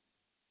it.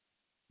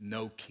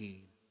 No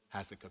king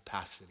has the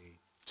capacity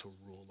to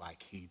rule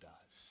like he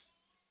does.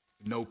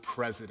 No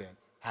president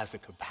has the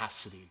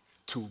capacity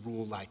to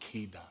rule like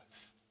he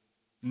does.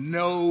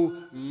 No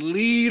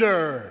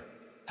leader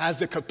has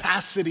the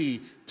capacity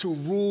to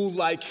rule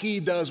like he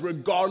does,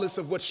 regardless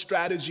of what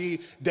strategy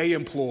they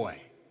employ.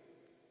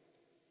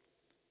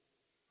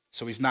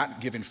 So he's not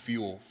giving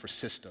fuel for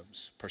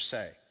systems per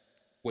se.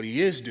 What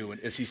he is doing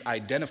is he's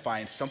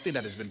identifying something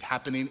that has been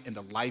happening in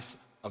the life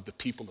of the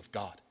people of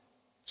God.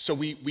 So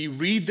we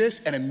read this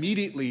and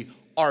immediately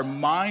our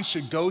mind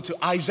should go to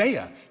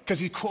Isaiah, because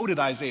he quoted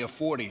Isaiah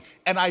 40.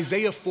 And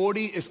Isaiah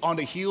 40 is on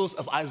the heels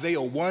of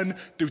Isaiah 1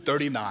 through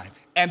 39.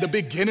 And the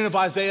beginning of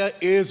Isaiah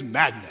is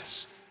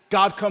madness.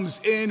 God comes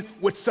in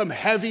with some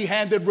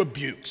heavy-handed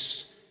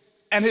rebukes.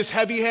 And his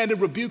heavy-handed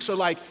rebukes are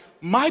like,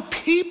 my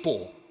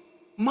people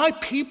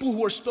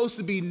who are supposed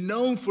to be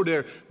known for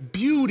their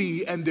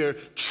beauty and their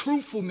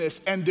truthfulness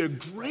and their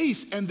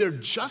grace and their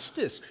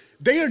justice,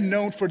 they are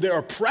known for their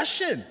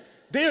oppression.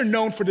 They are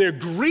known for their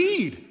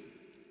greed.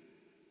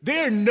 They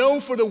are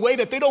known for the way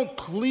that they don't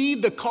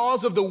plead the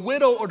cause of the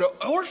widow or the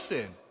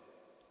orphan.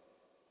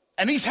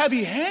 And he's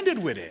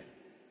heavy-handed with it.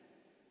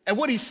 And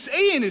what he's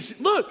saying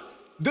is, look,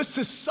 the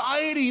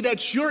society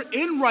that you're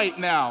in right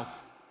now,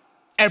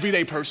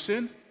 everyday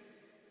person,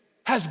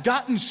 has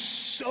gotten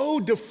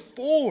so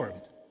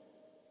deformed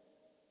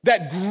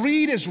that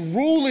greed is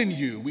ruling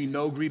you. We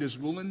know greed is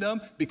ruling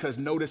them because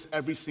notice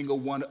every single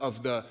one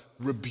of the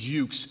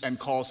rebukes and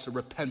calls to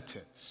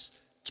repentance.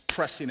 It's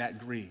pressing at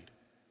greed.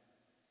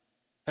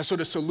 And so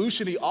the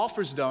solution he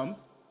offers them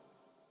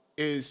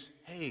is,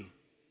 hey,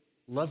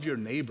 love your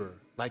neighbor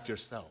like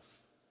yourself.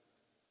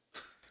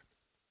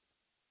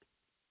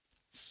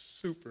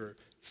 Super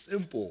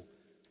simple.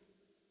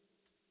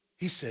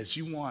 He says,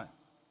 you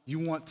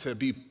want to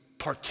be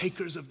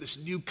partakers of this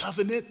new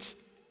covenant?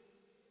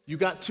 You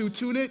got 2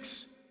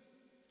 tunics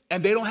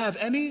and they don't have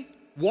any?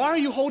 Why are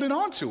you holding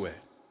on to it?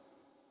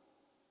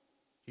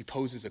 He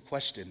poses a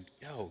question.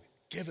 Yo,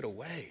 give it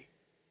away.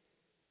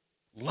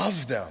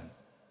 Love them.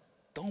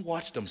 Don't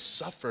watch them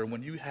suffer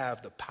when you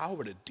have the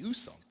power to do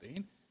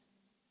something.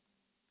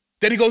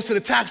 Then he goes to the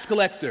tax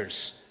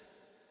collectors.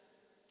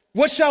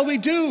 What shall we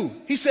do?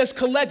 He says,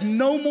 collect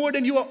no more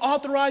than you are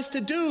authorized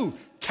to do.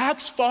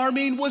 Tax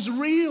farming was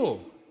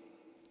real.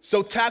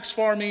 So tax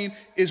farming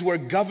is where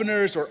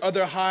governors or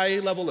other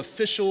high-level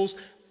officials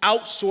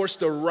outsource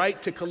the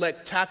right to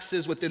collect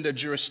taxes within their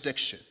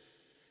jurisdiction.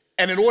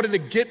 And in order to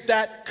get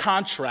that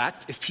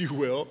contract, if you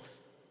will,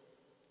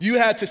 you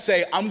had to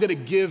say, I'm going to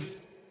give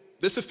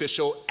this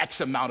official X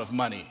amount of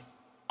money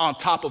on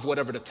top of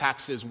whatever the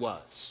taxes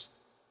was.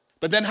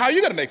 But then how are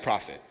you going to make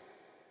profit?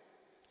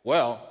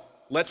 Well,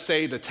 let's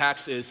say the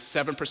tax is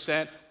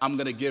 7%. I'm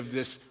going to give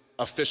this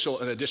official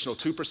an additional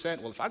 2%.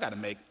 Well, if I got to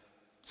make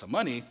some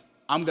money,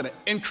 I'm going to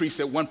increase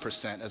it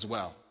 1% as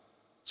well.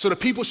 So the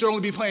people should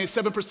only be paying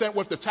 7%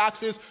 worth of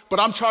taxes, but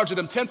I'm charging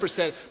them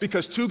 10%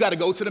 because 2 got to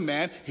go to the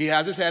man. He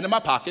has his hand in my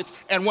pockets,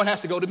 and 1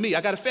 has to go to me.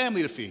 I got a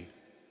family to feed.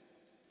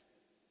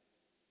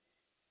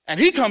 And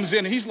he comes in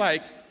and he's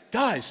like,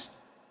 guys,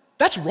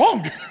 that's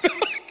wrong.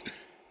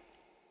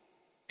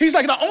 He's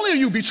like, not only are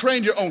you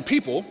betraying your own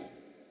people,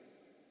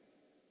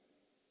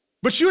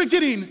 but you're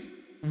getting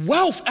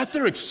wealth at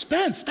their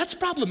expense. That's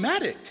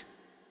problematic.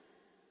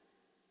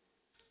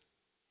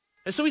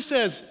 And so he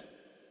says,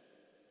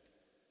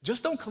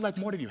 just don't collect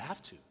more than you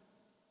have to. You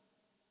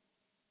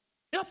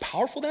know how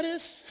powerful that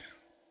is?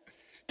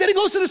 Then he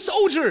goes to the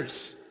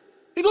soldiers.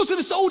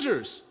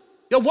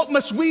 Yo, what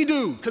must we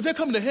do? Because they're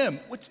coming to him,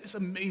 which is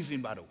amazing,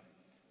 by the way.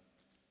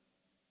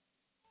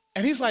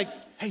 And he's like,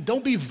 hey,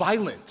 don't be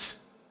violent.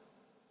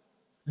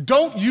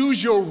 Don't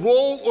use your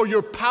role or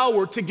your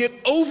power to get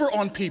over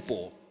on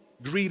people.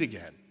 Greed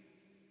again.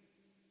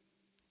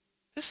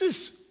 This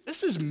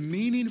is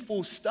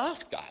meaningful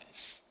stuff,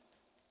 guys.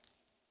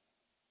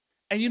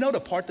 And you know the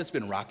part that's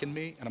been rocking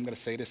me, and I'm going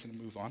to say this and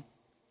move on,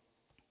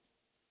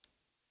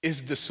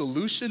 is the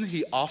solution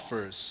he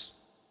offers,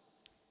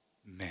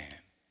 man.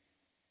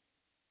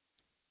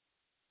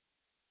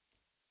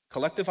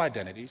 Collective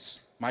identities,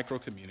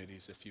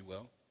 micro-communities, if you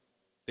will,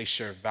 they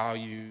share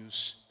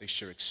values, they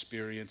share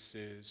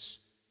experiences,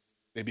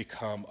 they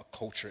become a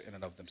culture in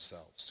and of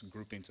themselves,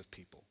 groupings of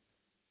people.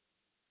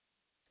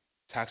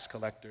 Tax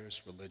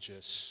collectors,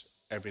 religious,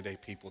 everyday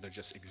people, they're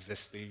just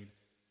existing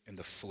in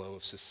the flow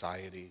of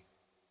society.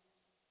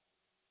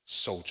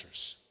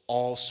 Soldiers,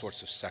 all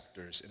sorts of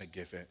sectors in a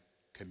given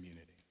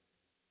community.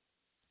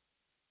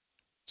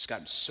 It's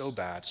gotten so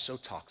bad, so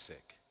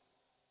toxic,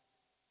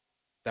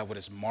 that what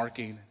is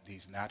marking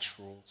these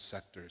natural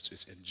sectors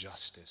is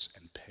injustice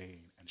and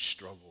pain and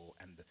struggle,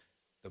 and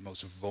the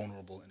most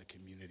vulnerable in the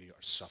community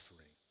are suffering.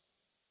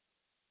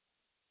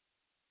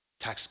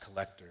 Tax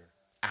collector,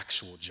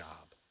 actual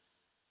job.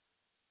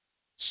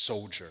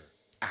 Soldier,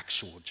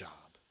 actual job.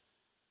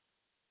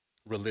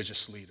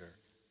 Religious leader,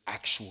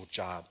 actual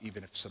job,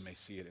 even if some may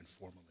see it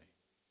informally.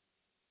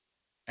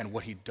 And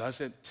what he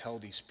doesn't tell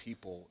these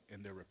people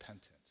in their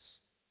repentance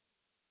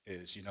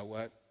is, you know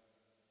what?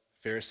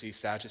 Pharisee,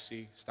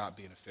 Sadducee, stop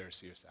being a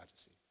Pharisee or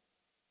Sadducee.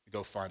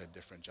 Go find a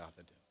different job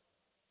to do.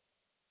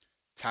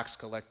 Tax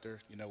collector,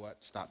 you know what?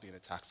 Stop being a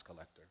tax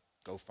collector.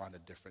 Go find a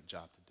different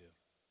job to do.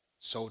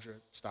 Soldier,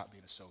 stop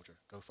being a soldier.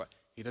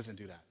 He doesn't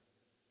do that.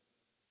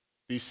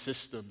 These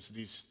systems,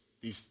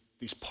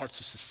 these parts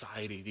of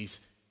society,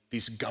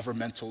 these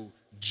governmental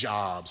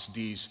jobs,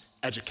 these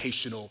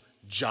educational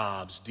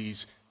jobs,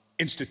 these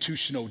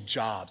institutional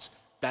jobs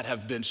that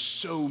have been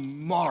so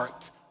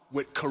marked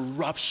with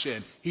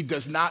corruption. He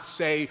does not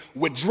say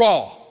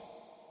withdraw,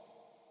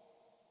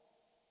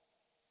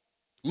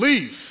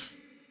 leave.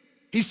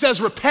 He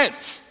says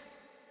repent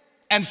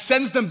and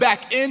sends them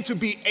back in to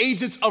be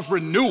agents of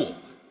renewal.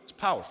 It's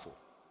powerful.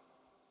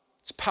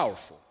 It's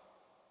powerful.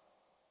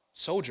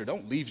 Soldier,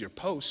 don't leave your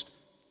post.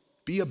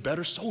 Be a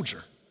better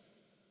soldier.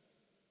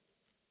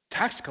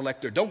 Tax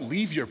collector, don't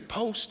leave your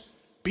post.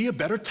 Be a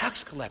better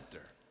tax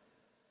collector.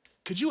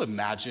 Could you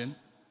imagine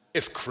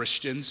if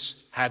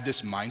Christians had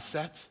this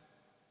mindset?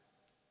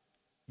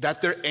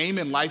 That their aim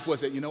in life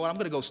was that, you know what, I'm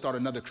going to go start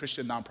another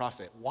Christian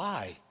nonprofit.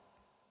 Why?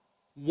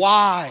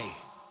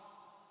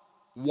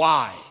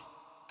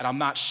 And I'm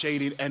not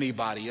shading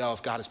anybody.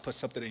 If God has put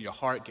something in your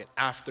heart, get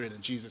after it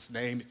in Jesus'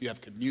 name if you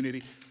have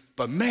community.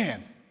 But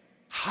man,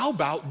 how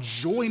about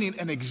joining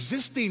an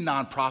existing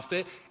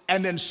nonprofit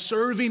and then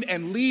serving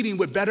and leading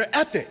with better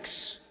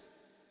ethics?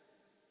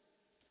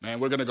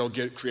 Man, we're going to go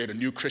create a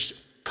new Christian.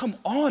 Come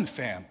on,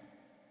 fam.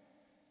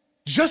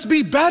 Just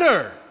be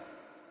better.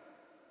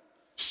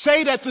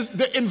 Say that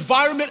the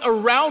environment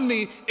around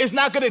me is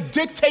not going to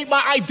dictate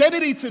my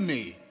identity to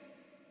me.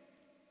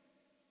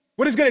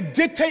 What is going to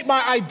dictate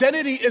my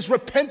identity is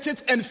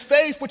repentance and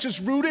faith, which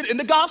is rooted in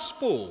the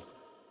gospel.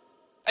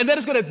 And that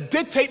is going to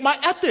dictate my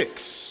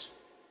ethics.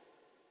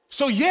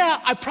 So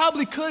yeah, I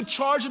probably could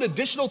charge an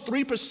additional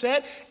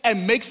 3%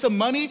 and make some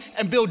money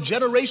and build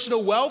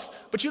generational wealth.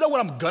 But you know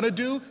what I'm going to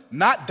do?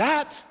 Not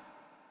that.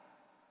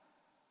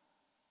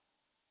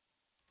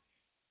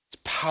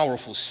 It's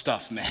powerful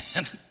stuff, man.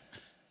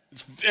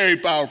 It's very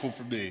powerful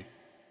for me.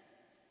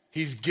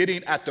 He's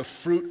getting at the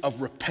fruit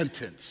of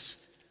repentance,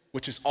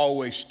 which is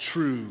always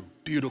true,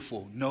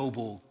 beautiful,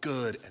 noble,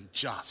 good, and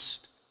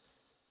just.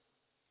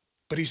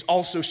 But he's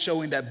also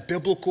showing that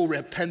biblical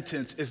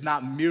repentance is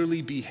not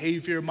merely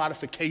behavior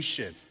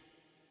modification.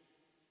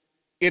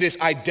 It is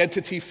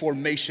identity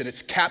formation.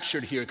 It's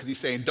captured here because he's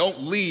saying,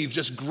 don't leave,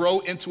 just grow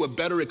into a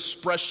better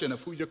expression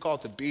of who you're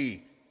called to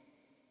be.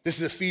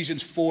 This is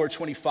Ephesians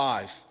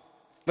 4:25.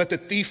 Let the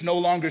thief no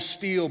longer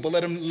steal, but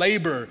let him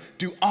labor,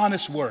 do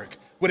honest work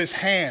with his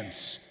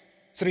hands,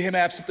 so that he may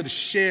have something to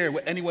share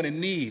with anyone in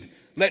need.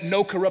 Let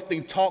no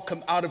corrupting talk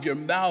come out of your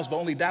mouths, but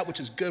only that which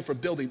is good for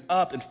building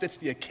up and fits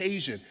the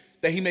occasion,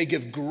 that he may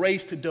give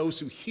grace to those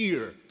who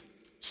hear.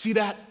 See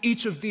that?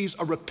 Each of these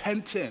are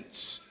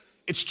repentance.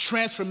 It's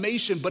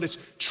transformation, but it's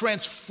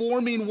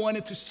transforming one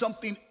into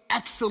something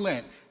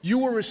excellent. You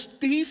were a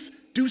thief,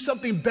 do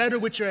something better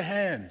with your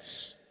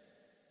hands.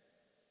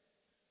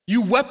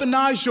 You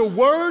weaponize your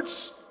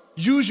words,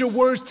 use your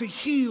words to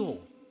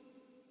heal.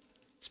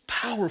 It's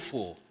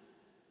powerful.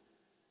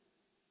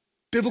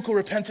 Biblical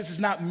repentance is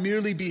not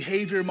merely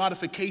behavior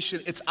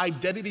modification, it's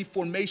identity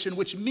formation,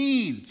 which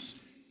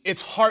means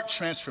it's heart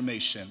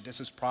transformation.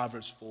 This is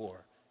Proverbs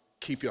 4.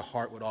 Keep your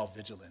heart with all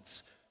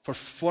vigilance, for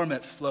from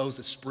it flows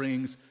the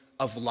springs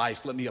of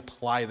life. Let me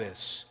apply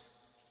this.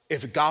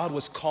 If God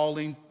was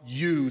calling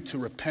you to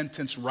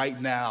repentance right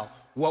now,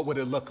 what would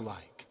it look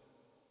like?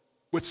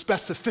 With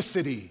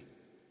specificity.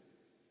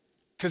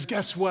 Because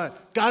guess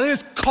what? God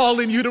is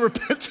calling you to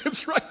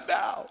repentance right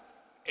now.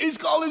 He's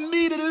calling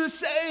me to do the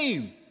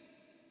same.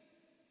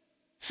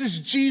 This is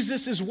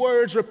Jesus'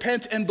 words,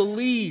 repent and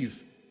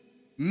believe.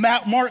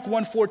 Mark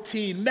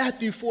 1:14,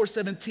 Matthew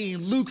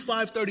 4:17, Luke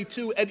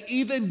 5:32, and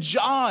even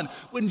John,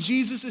 when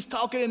Jesus is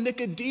talking to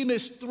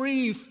Nicodemus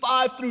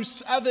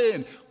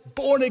 3:5-7,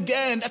 born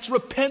again, that's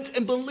repent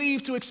and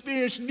believe to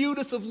experience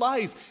newness of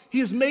life. He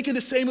is making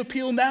the same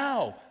appeal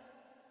now.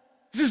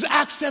 This is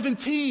Acts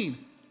 17.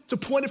 It's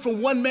appointed for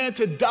one man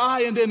to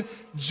die and then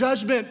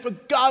judgment. For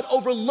God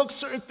overlooks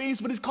certain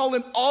things, but he's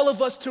calling all of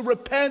us to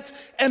repent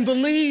and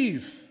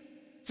believe.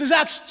 This is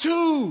Acts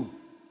 2.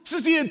 This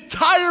is the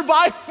entire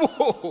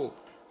Bible.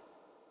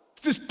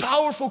 It's this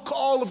powerful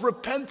call of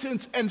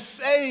repentance and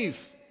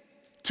faith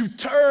to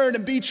turn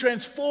and be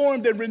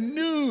transformed and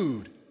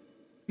renewed.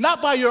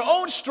 Not by your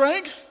own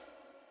strength,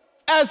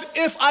 as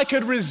if I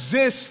could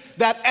resist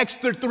that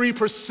extra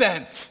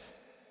 3%.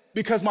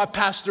 Because my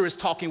pastor is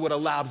talking with a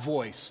loud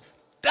voice.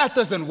 That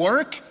doesn't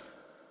work.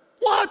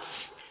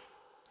 What?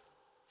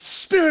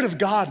 Spirit of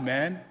God,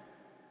 man,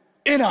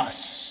 in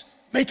us,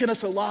 making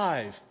us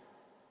alive,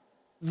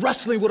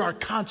 wrestling with our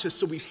conscience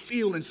so we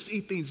feel and see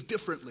things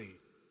differently,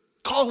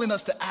 calling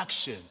us to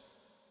action.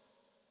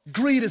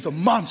 Greed is a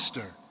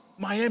monster.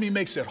 Miami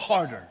makes it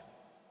harder.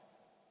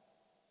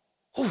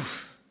 Whew.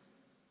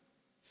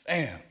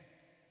 Damn.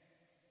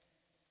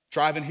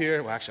 Driving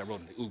here, well, actually, I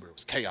rode in the Uber. It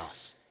was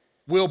chaos.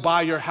 We'll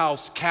buy your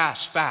house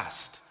cash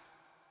fast.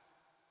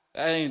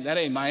 That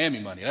ain't Miami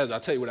money. I'll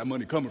tell you where that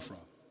money coming from.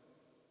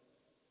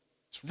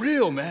 It's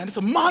real, man. It's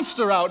a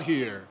monster out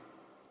here.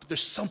 But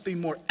there's something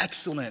more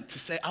excellent to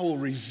say, I will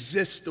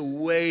resist the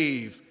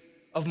wave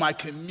of my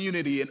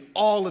community and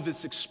all of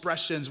its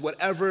expressions,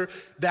 whatever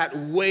that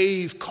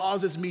wave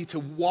causes me to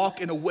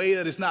walk in a way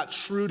that is not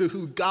true to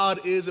who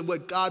God is and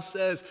what God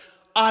says,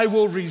 I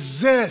will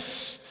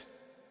resist.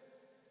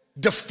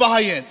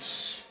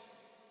 Defiance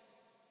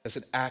as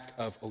an act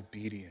of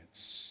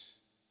obedience.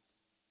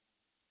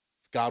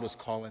 If God was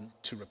calling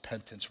to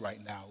repentance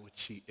right now,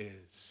 which he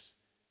is,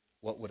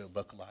 what would it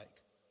look like?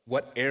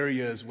 What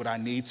areas would I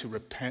need to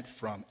repent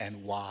from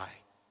and why?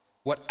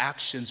 What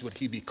actions would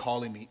he be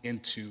calling me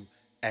into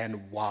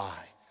and why?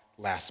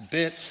 Last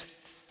bit,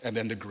 and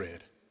then the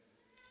grid.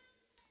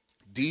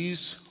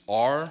 These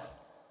are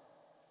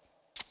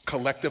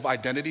collective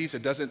identities.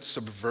 It doesn't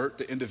subvert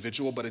the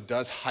individual, but it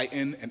does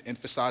heighten and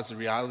emphasize the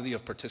reality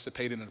of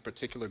participating in a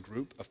particular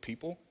group of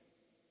people.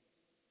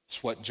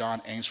 It's what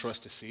John aims for us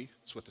to see.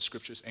 It's what the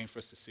scriptures aim for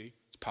us to see.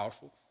 It's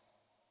powerful.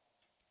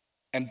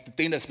 And the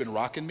thing that's been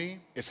rocking me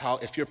is how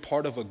if you're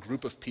part of a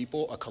group of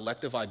people, a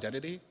collective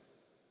identity,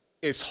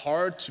 it's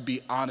hard to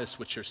be honest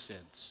with your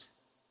sins.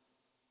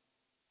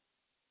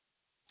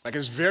 Like,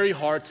 it's very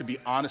hard to be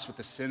honest with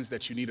the sins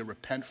that you need to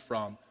repent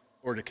from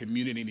or the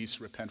community needs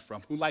to repent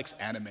from. Who likes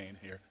anime in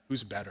here?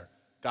 Who's better?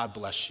 God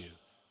bless you.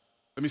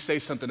 Let me say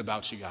something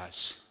about you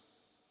guys.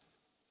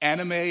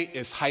 Anime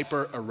is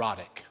hyper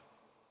erotic.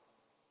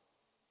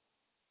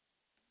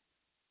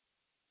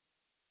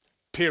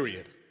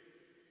 Period.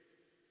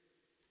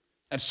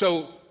 And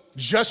so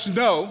just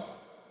know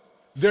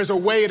there's a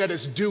way that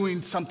it's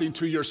doing something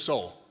to your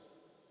soul.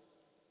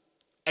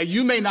 And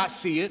you may not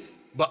see it,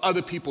 but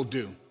other people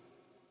do.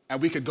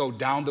 And we could go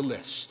down the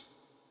list.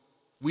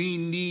 We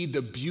need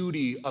the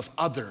beauty of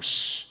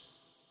others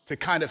to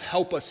kind of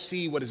help us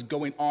see what is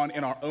going on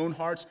in our own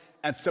hearts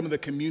and some of the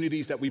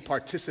communities that we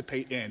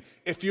participate in.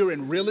 If you're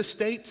in real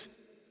estate,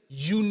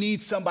 you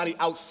need somebody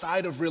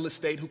outside of real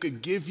estate who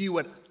could give you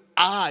an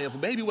eye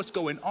of maybe what's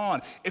going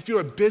on. If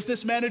you're a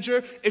business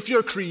manager, if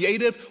you're a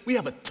creative, we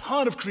have a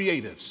ton of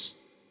creatives.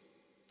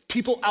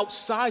 People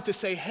outside to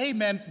say, hey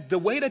man, the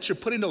way that you're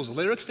putting those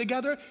lyrics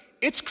together,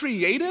 it's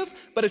creative,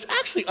 but it's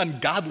actually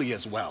ungodly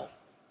as well.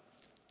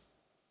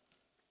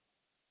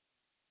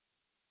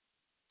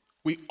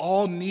 We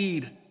all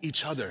need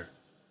each other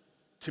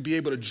to be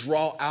able to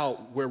draw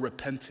out where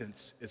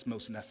repentance is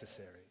most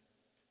necessary.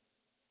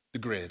 The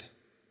grid.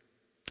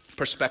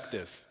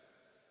 Perspective.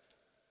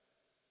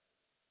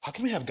 How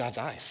can we have God's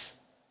eyes?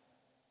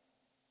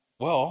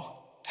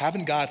 Well,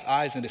 having God's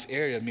eyes in this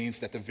area means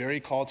that the very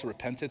call to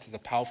repentance is a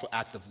powerful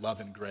act of love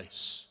and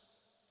grace.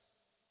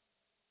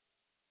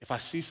 If I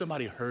see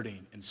somebody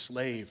hurting,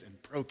 enslaved,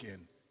 and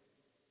broken,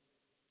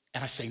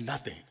 and I say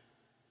nothing,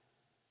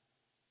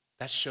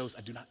 that shows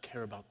I do not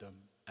care about them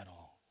at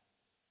all.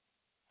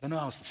 I don't know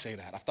how else to say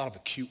that. I've thought of a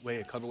cute way,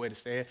 a clever way to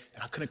say it,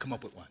 and I couldn't come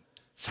up with one.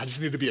 So I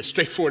just need to be as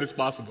straightforward as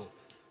possible.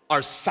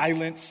 Our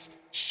silence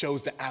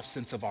shows the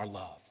absence of our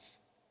love.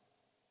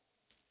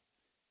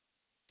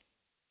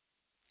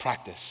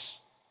 Practice.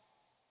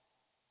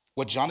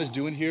 What John is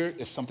doing here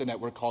is something that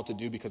we're called to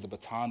do because the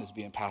baton is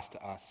being passed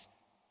to us.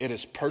 It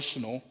is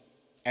personal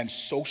and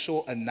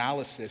social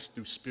analysis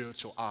through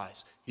spiritual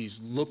eyes. He's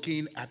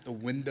looking at the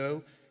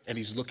window and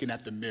he's looking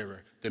at the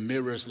mirror. The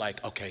mirror is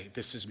like, okay,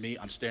 this is me,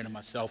 I'm staring at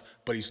myself,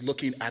 but he's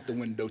looking at the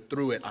window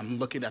through it. I'm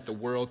looking at the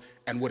world,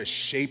 and what is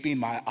shaping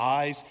my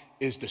eyes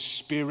is the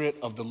Spirit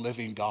of the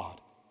living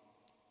God.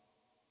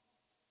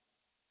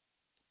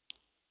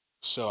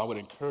 So I would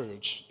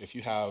encourage, if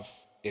you have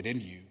it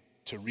in you,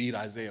 to read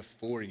Isaiah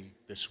 40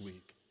 this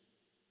week,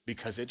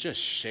 because it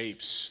just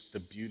shapes the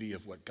beauty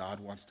of what God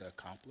wants to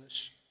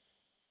accomplish.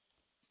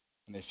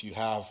 And if you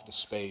have the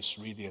space,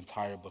 read the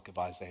entire book of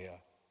Isaiah,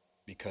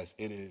 because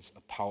it is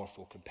a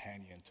powerful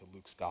companion to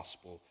Luke's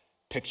gospel.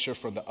 Picture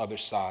from the other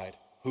side,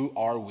 who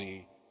are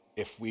we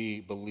if we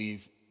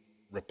believe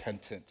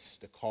repentance,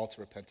 the call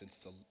to repentance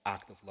is an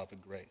act of love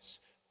and grace?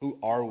 Who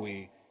are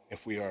we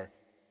if we are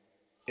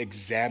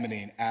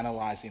examining,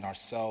 analyzing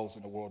ourselves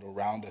and the world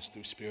around us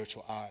through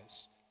spiritual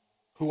eyes?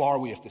 Who are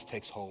we if this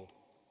takes hold?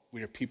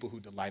 We are people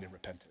who delight in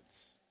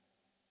repentance.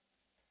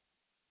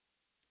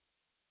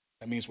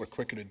 That means we're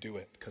quicker to do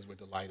it because we're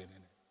delighted in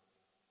it.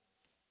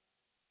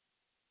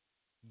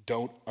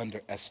 Don't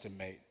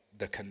underestimate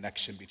the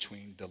connection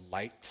between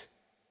delight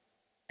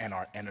and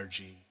our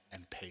energy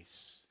and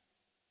pace.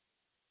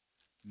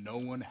 No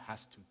one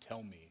has to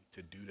tell me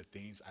to do the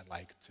things I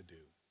like to do.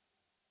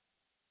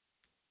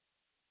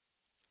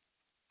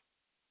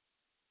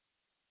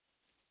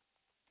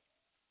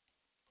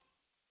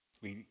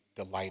 We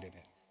delight in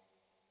it.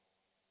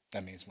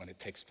 That means when it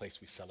takes place,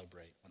 we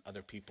celebrate. When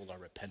other people are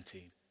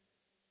repenting,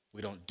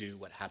 we don't do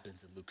what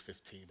happens in Luke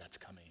 15, that's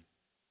coming.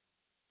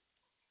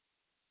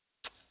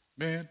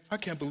 Man, I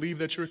can't believe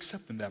that you're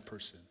accepting that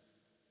person.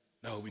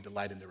 No, we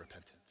delight in the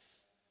repentance.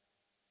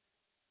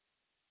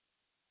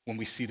 When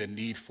we see the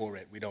need for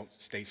it, we don't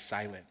stay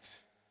silent,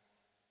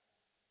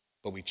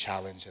 but we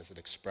challenge as an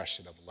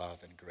expression of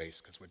love and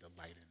grace because we're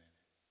delighting in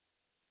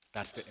it.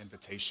 That's the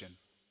invitation.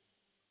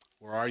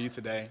 Where are you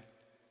today?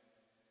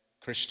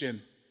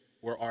 Christian,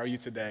 where are you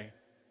today?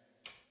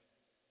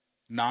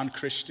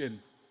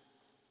 Non-Christian,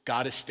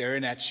 God is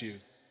staring at you,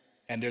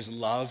 and there's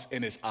love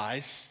in his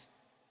eyes.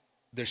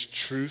 There's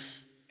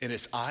truth in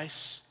his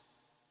eyes.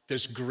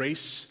 There's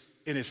grace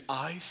in his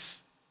eyes.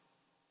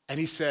 And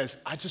he says,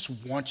 I just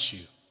want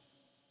you.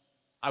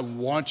 I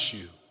want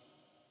you.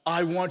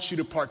 I want you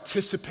to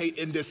participate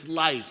in this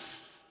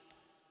life.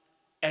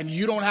 And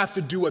you don't have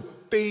to do a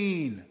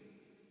thing.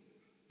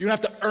 You don't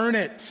have to earn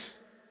it.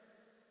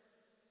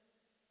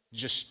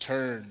 Just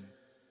turn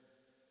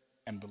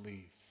and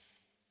believe.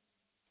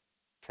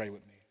 Pray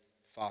with me.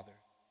 Father,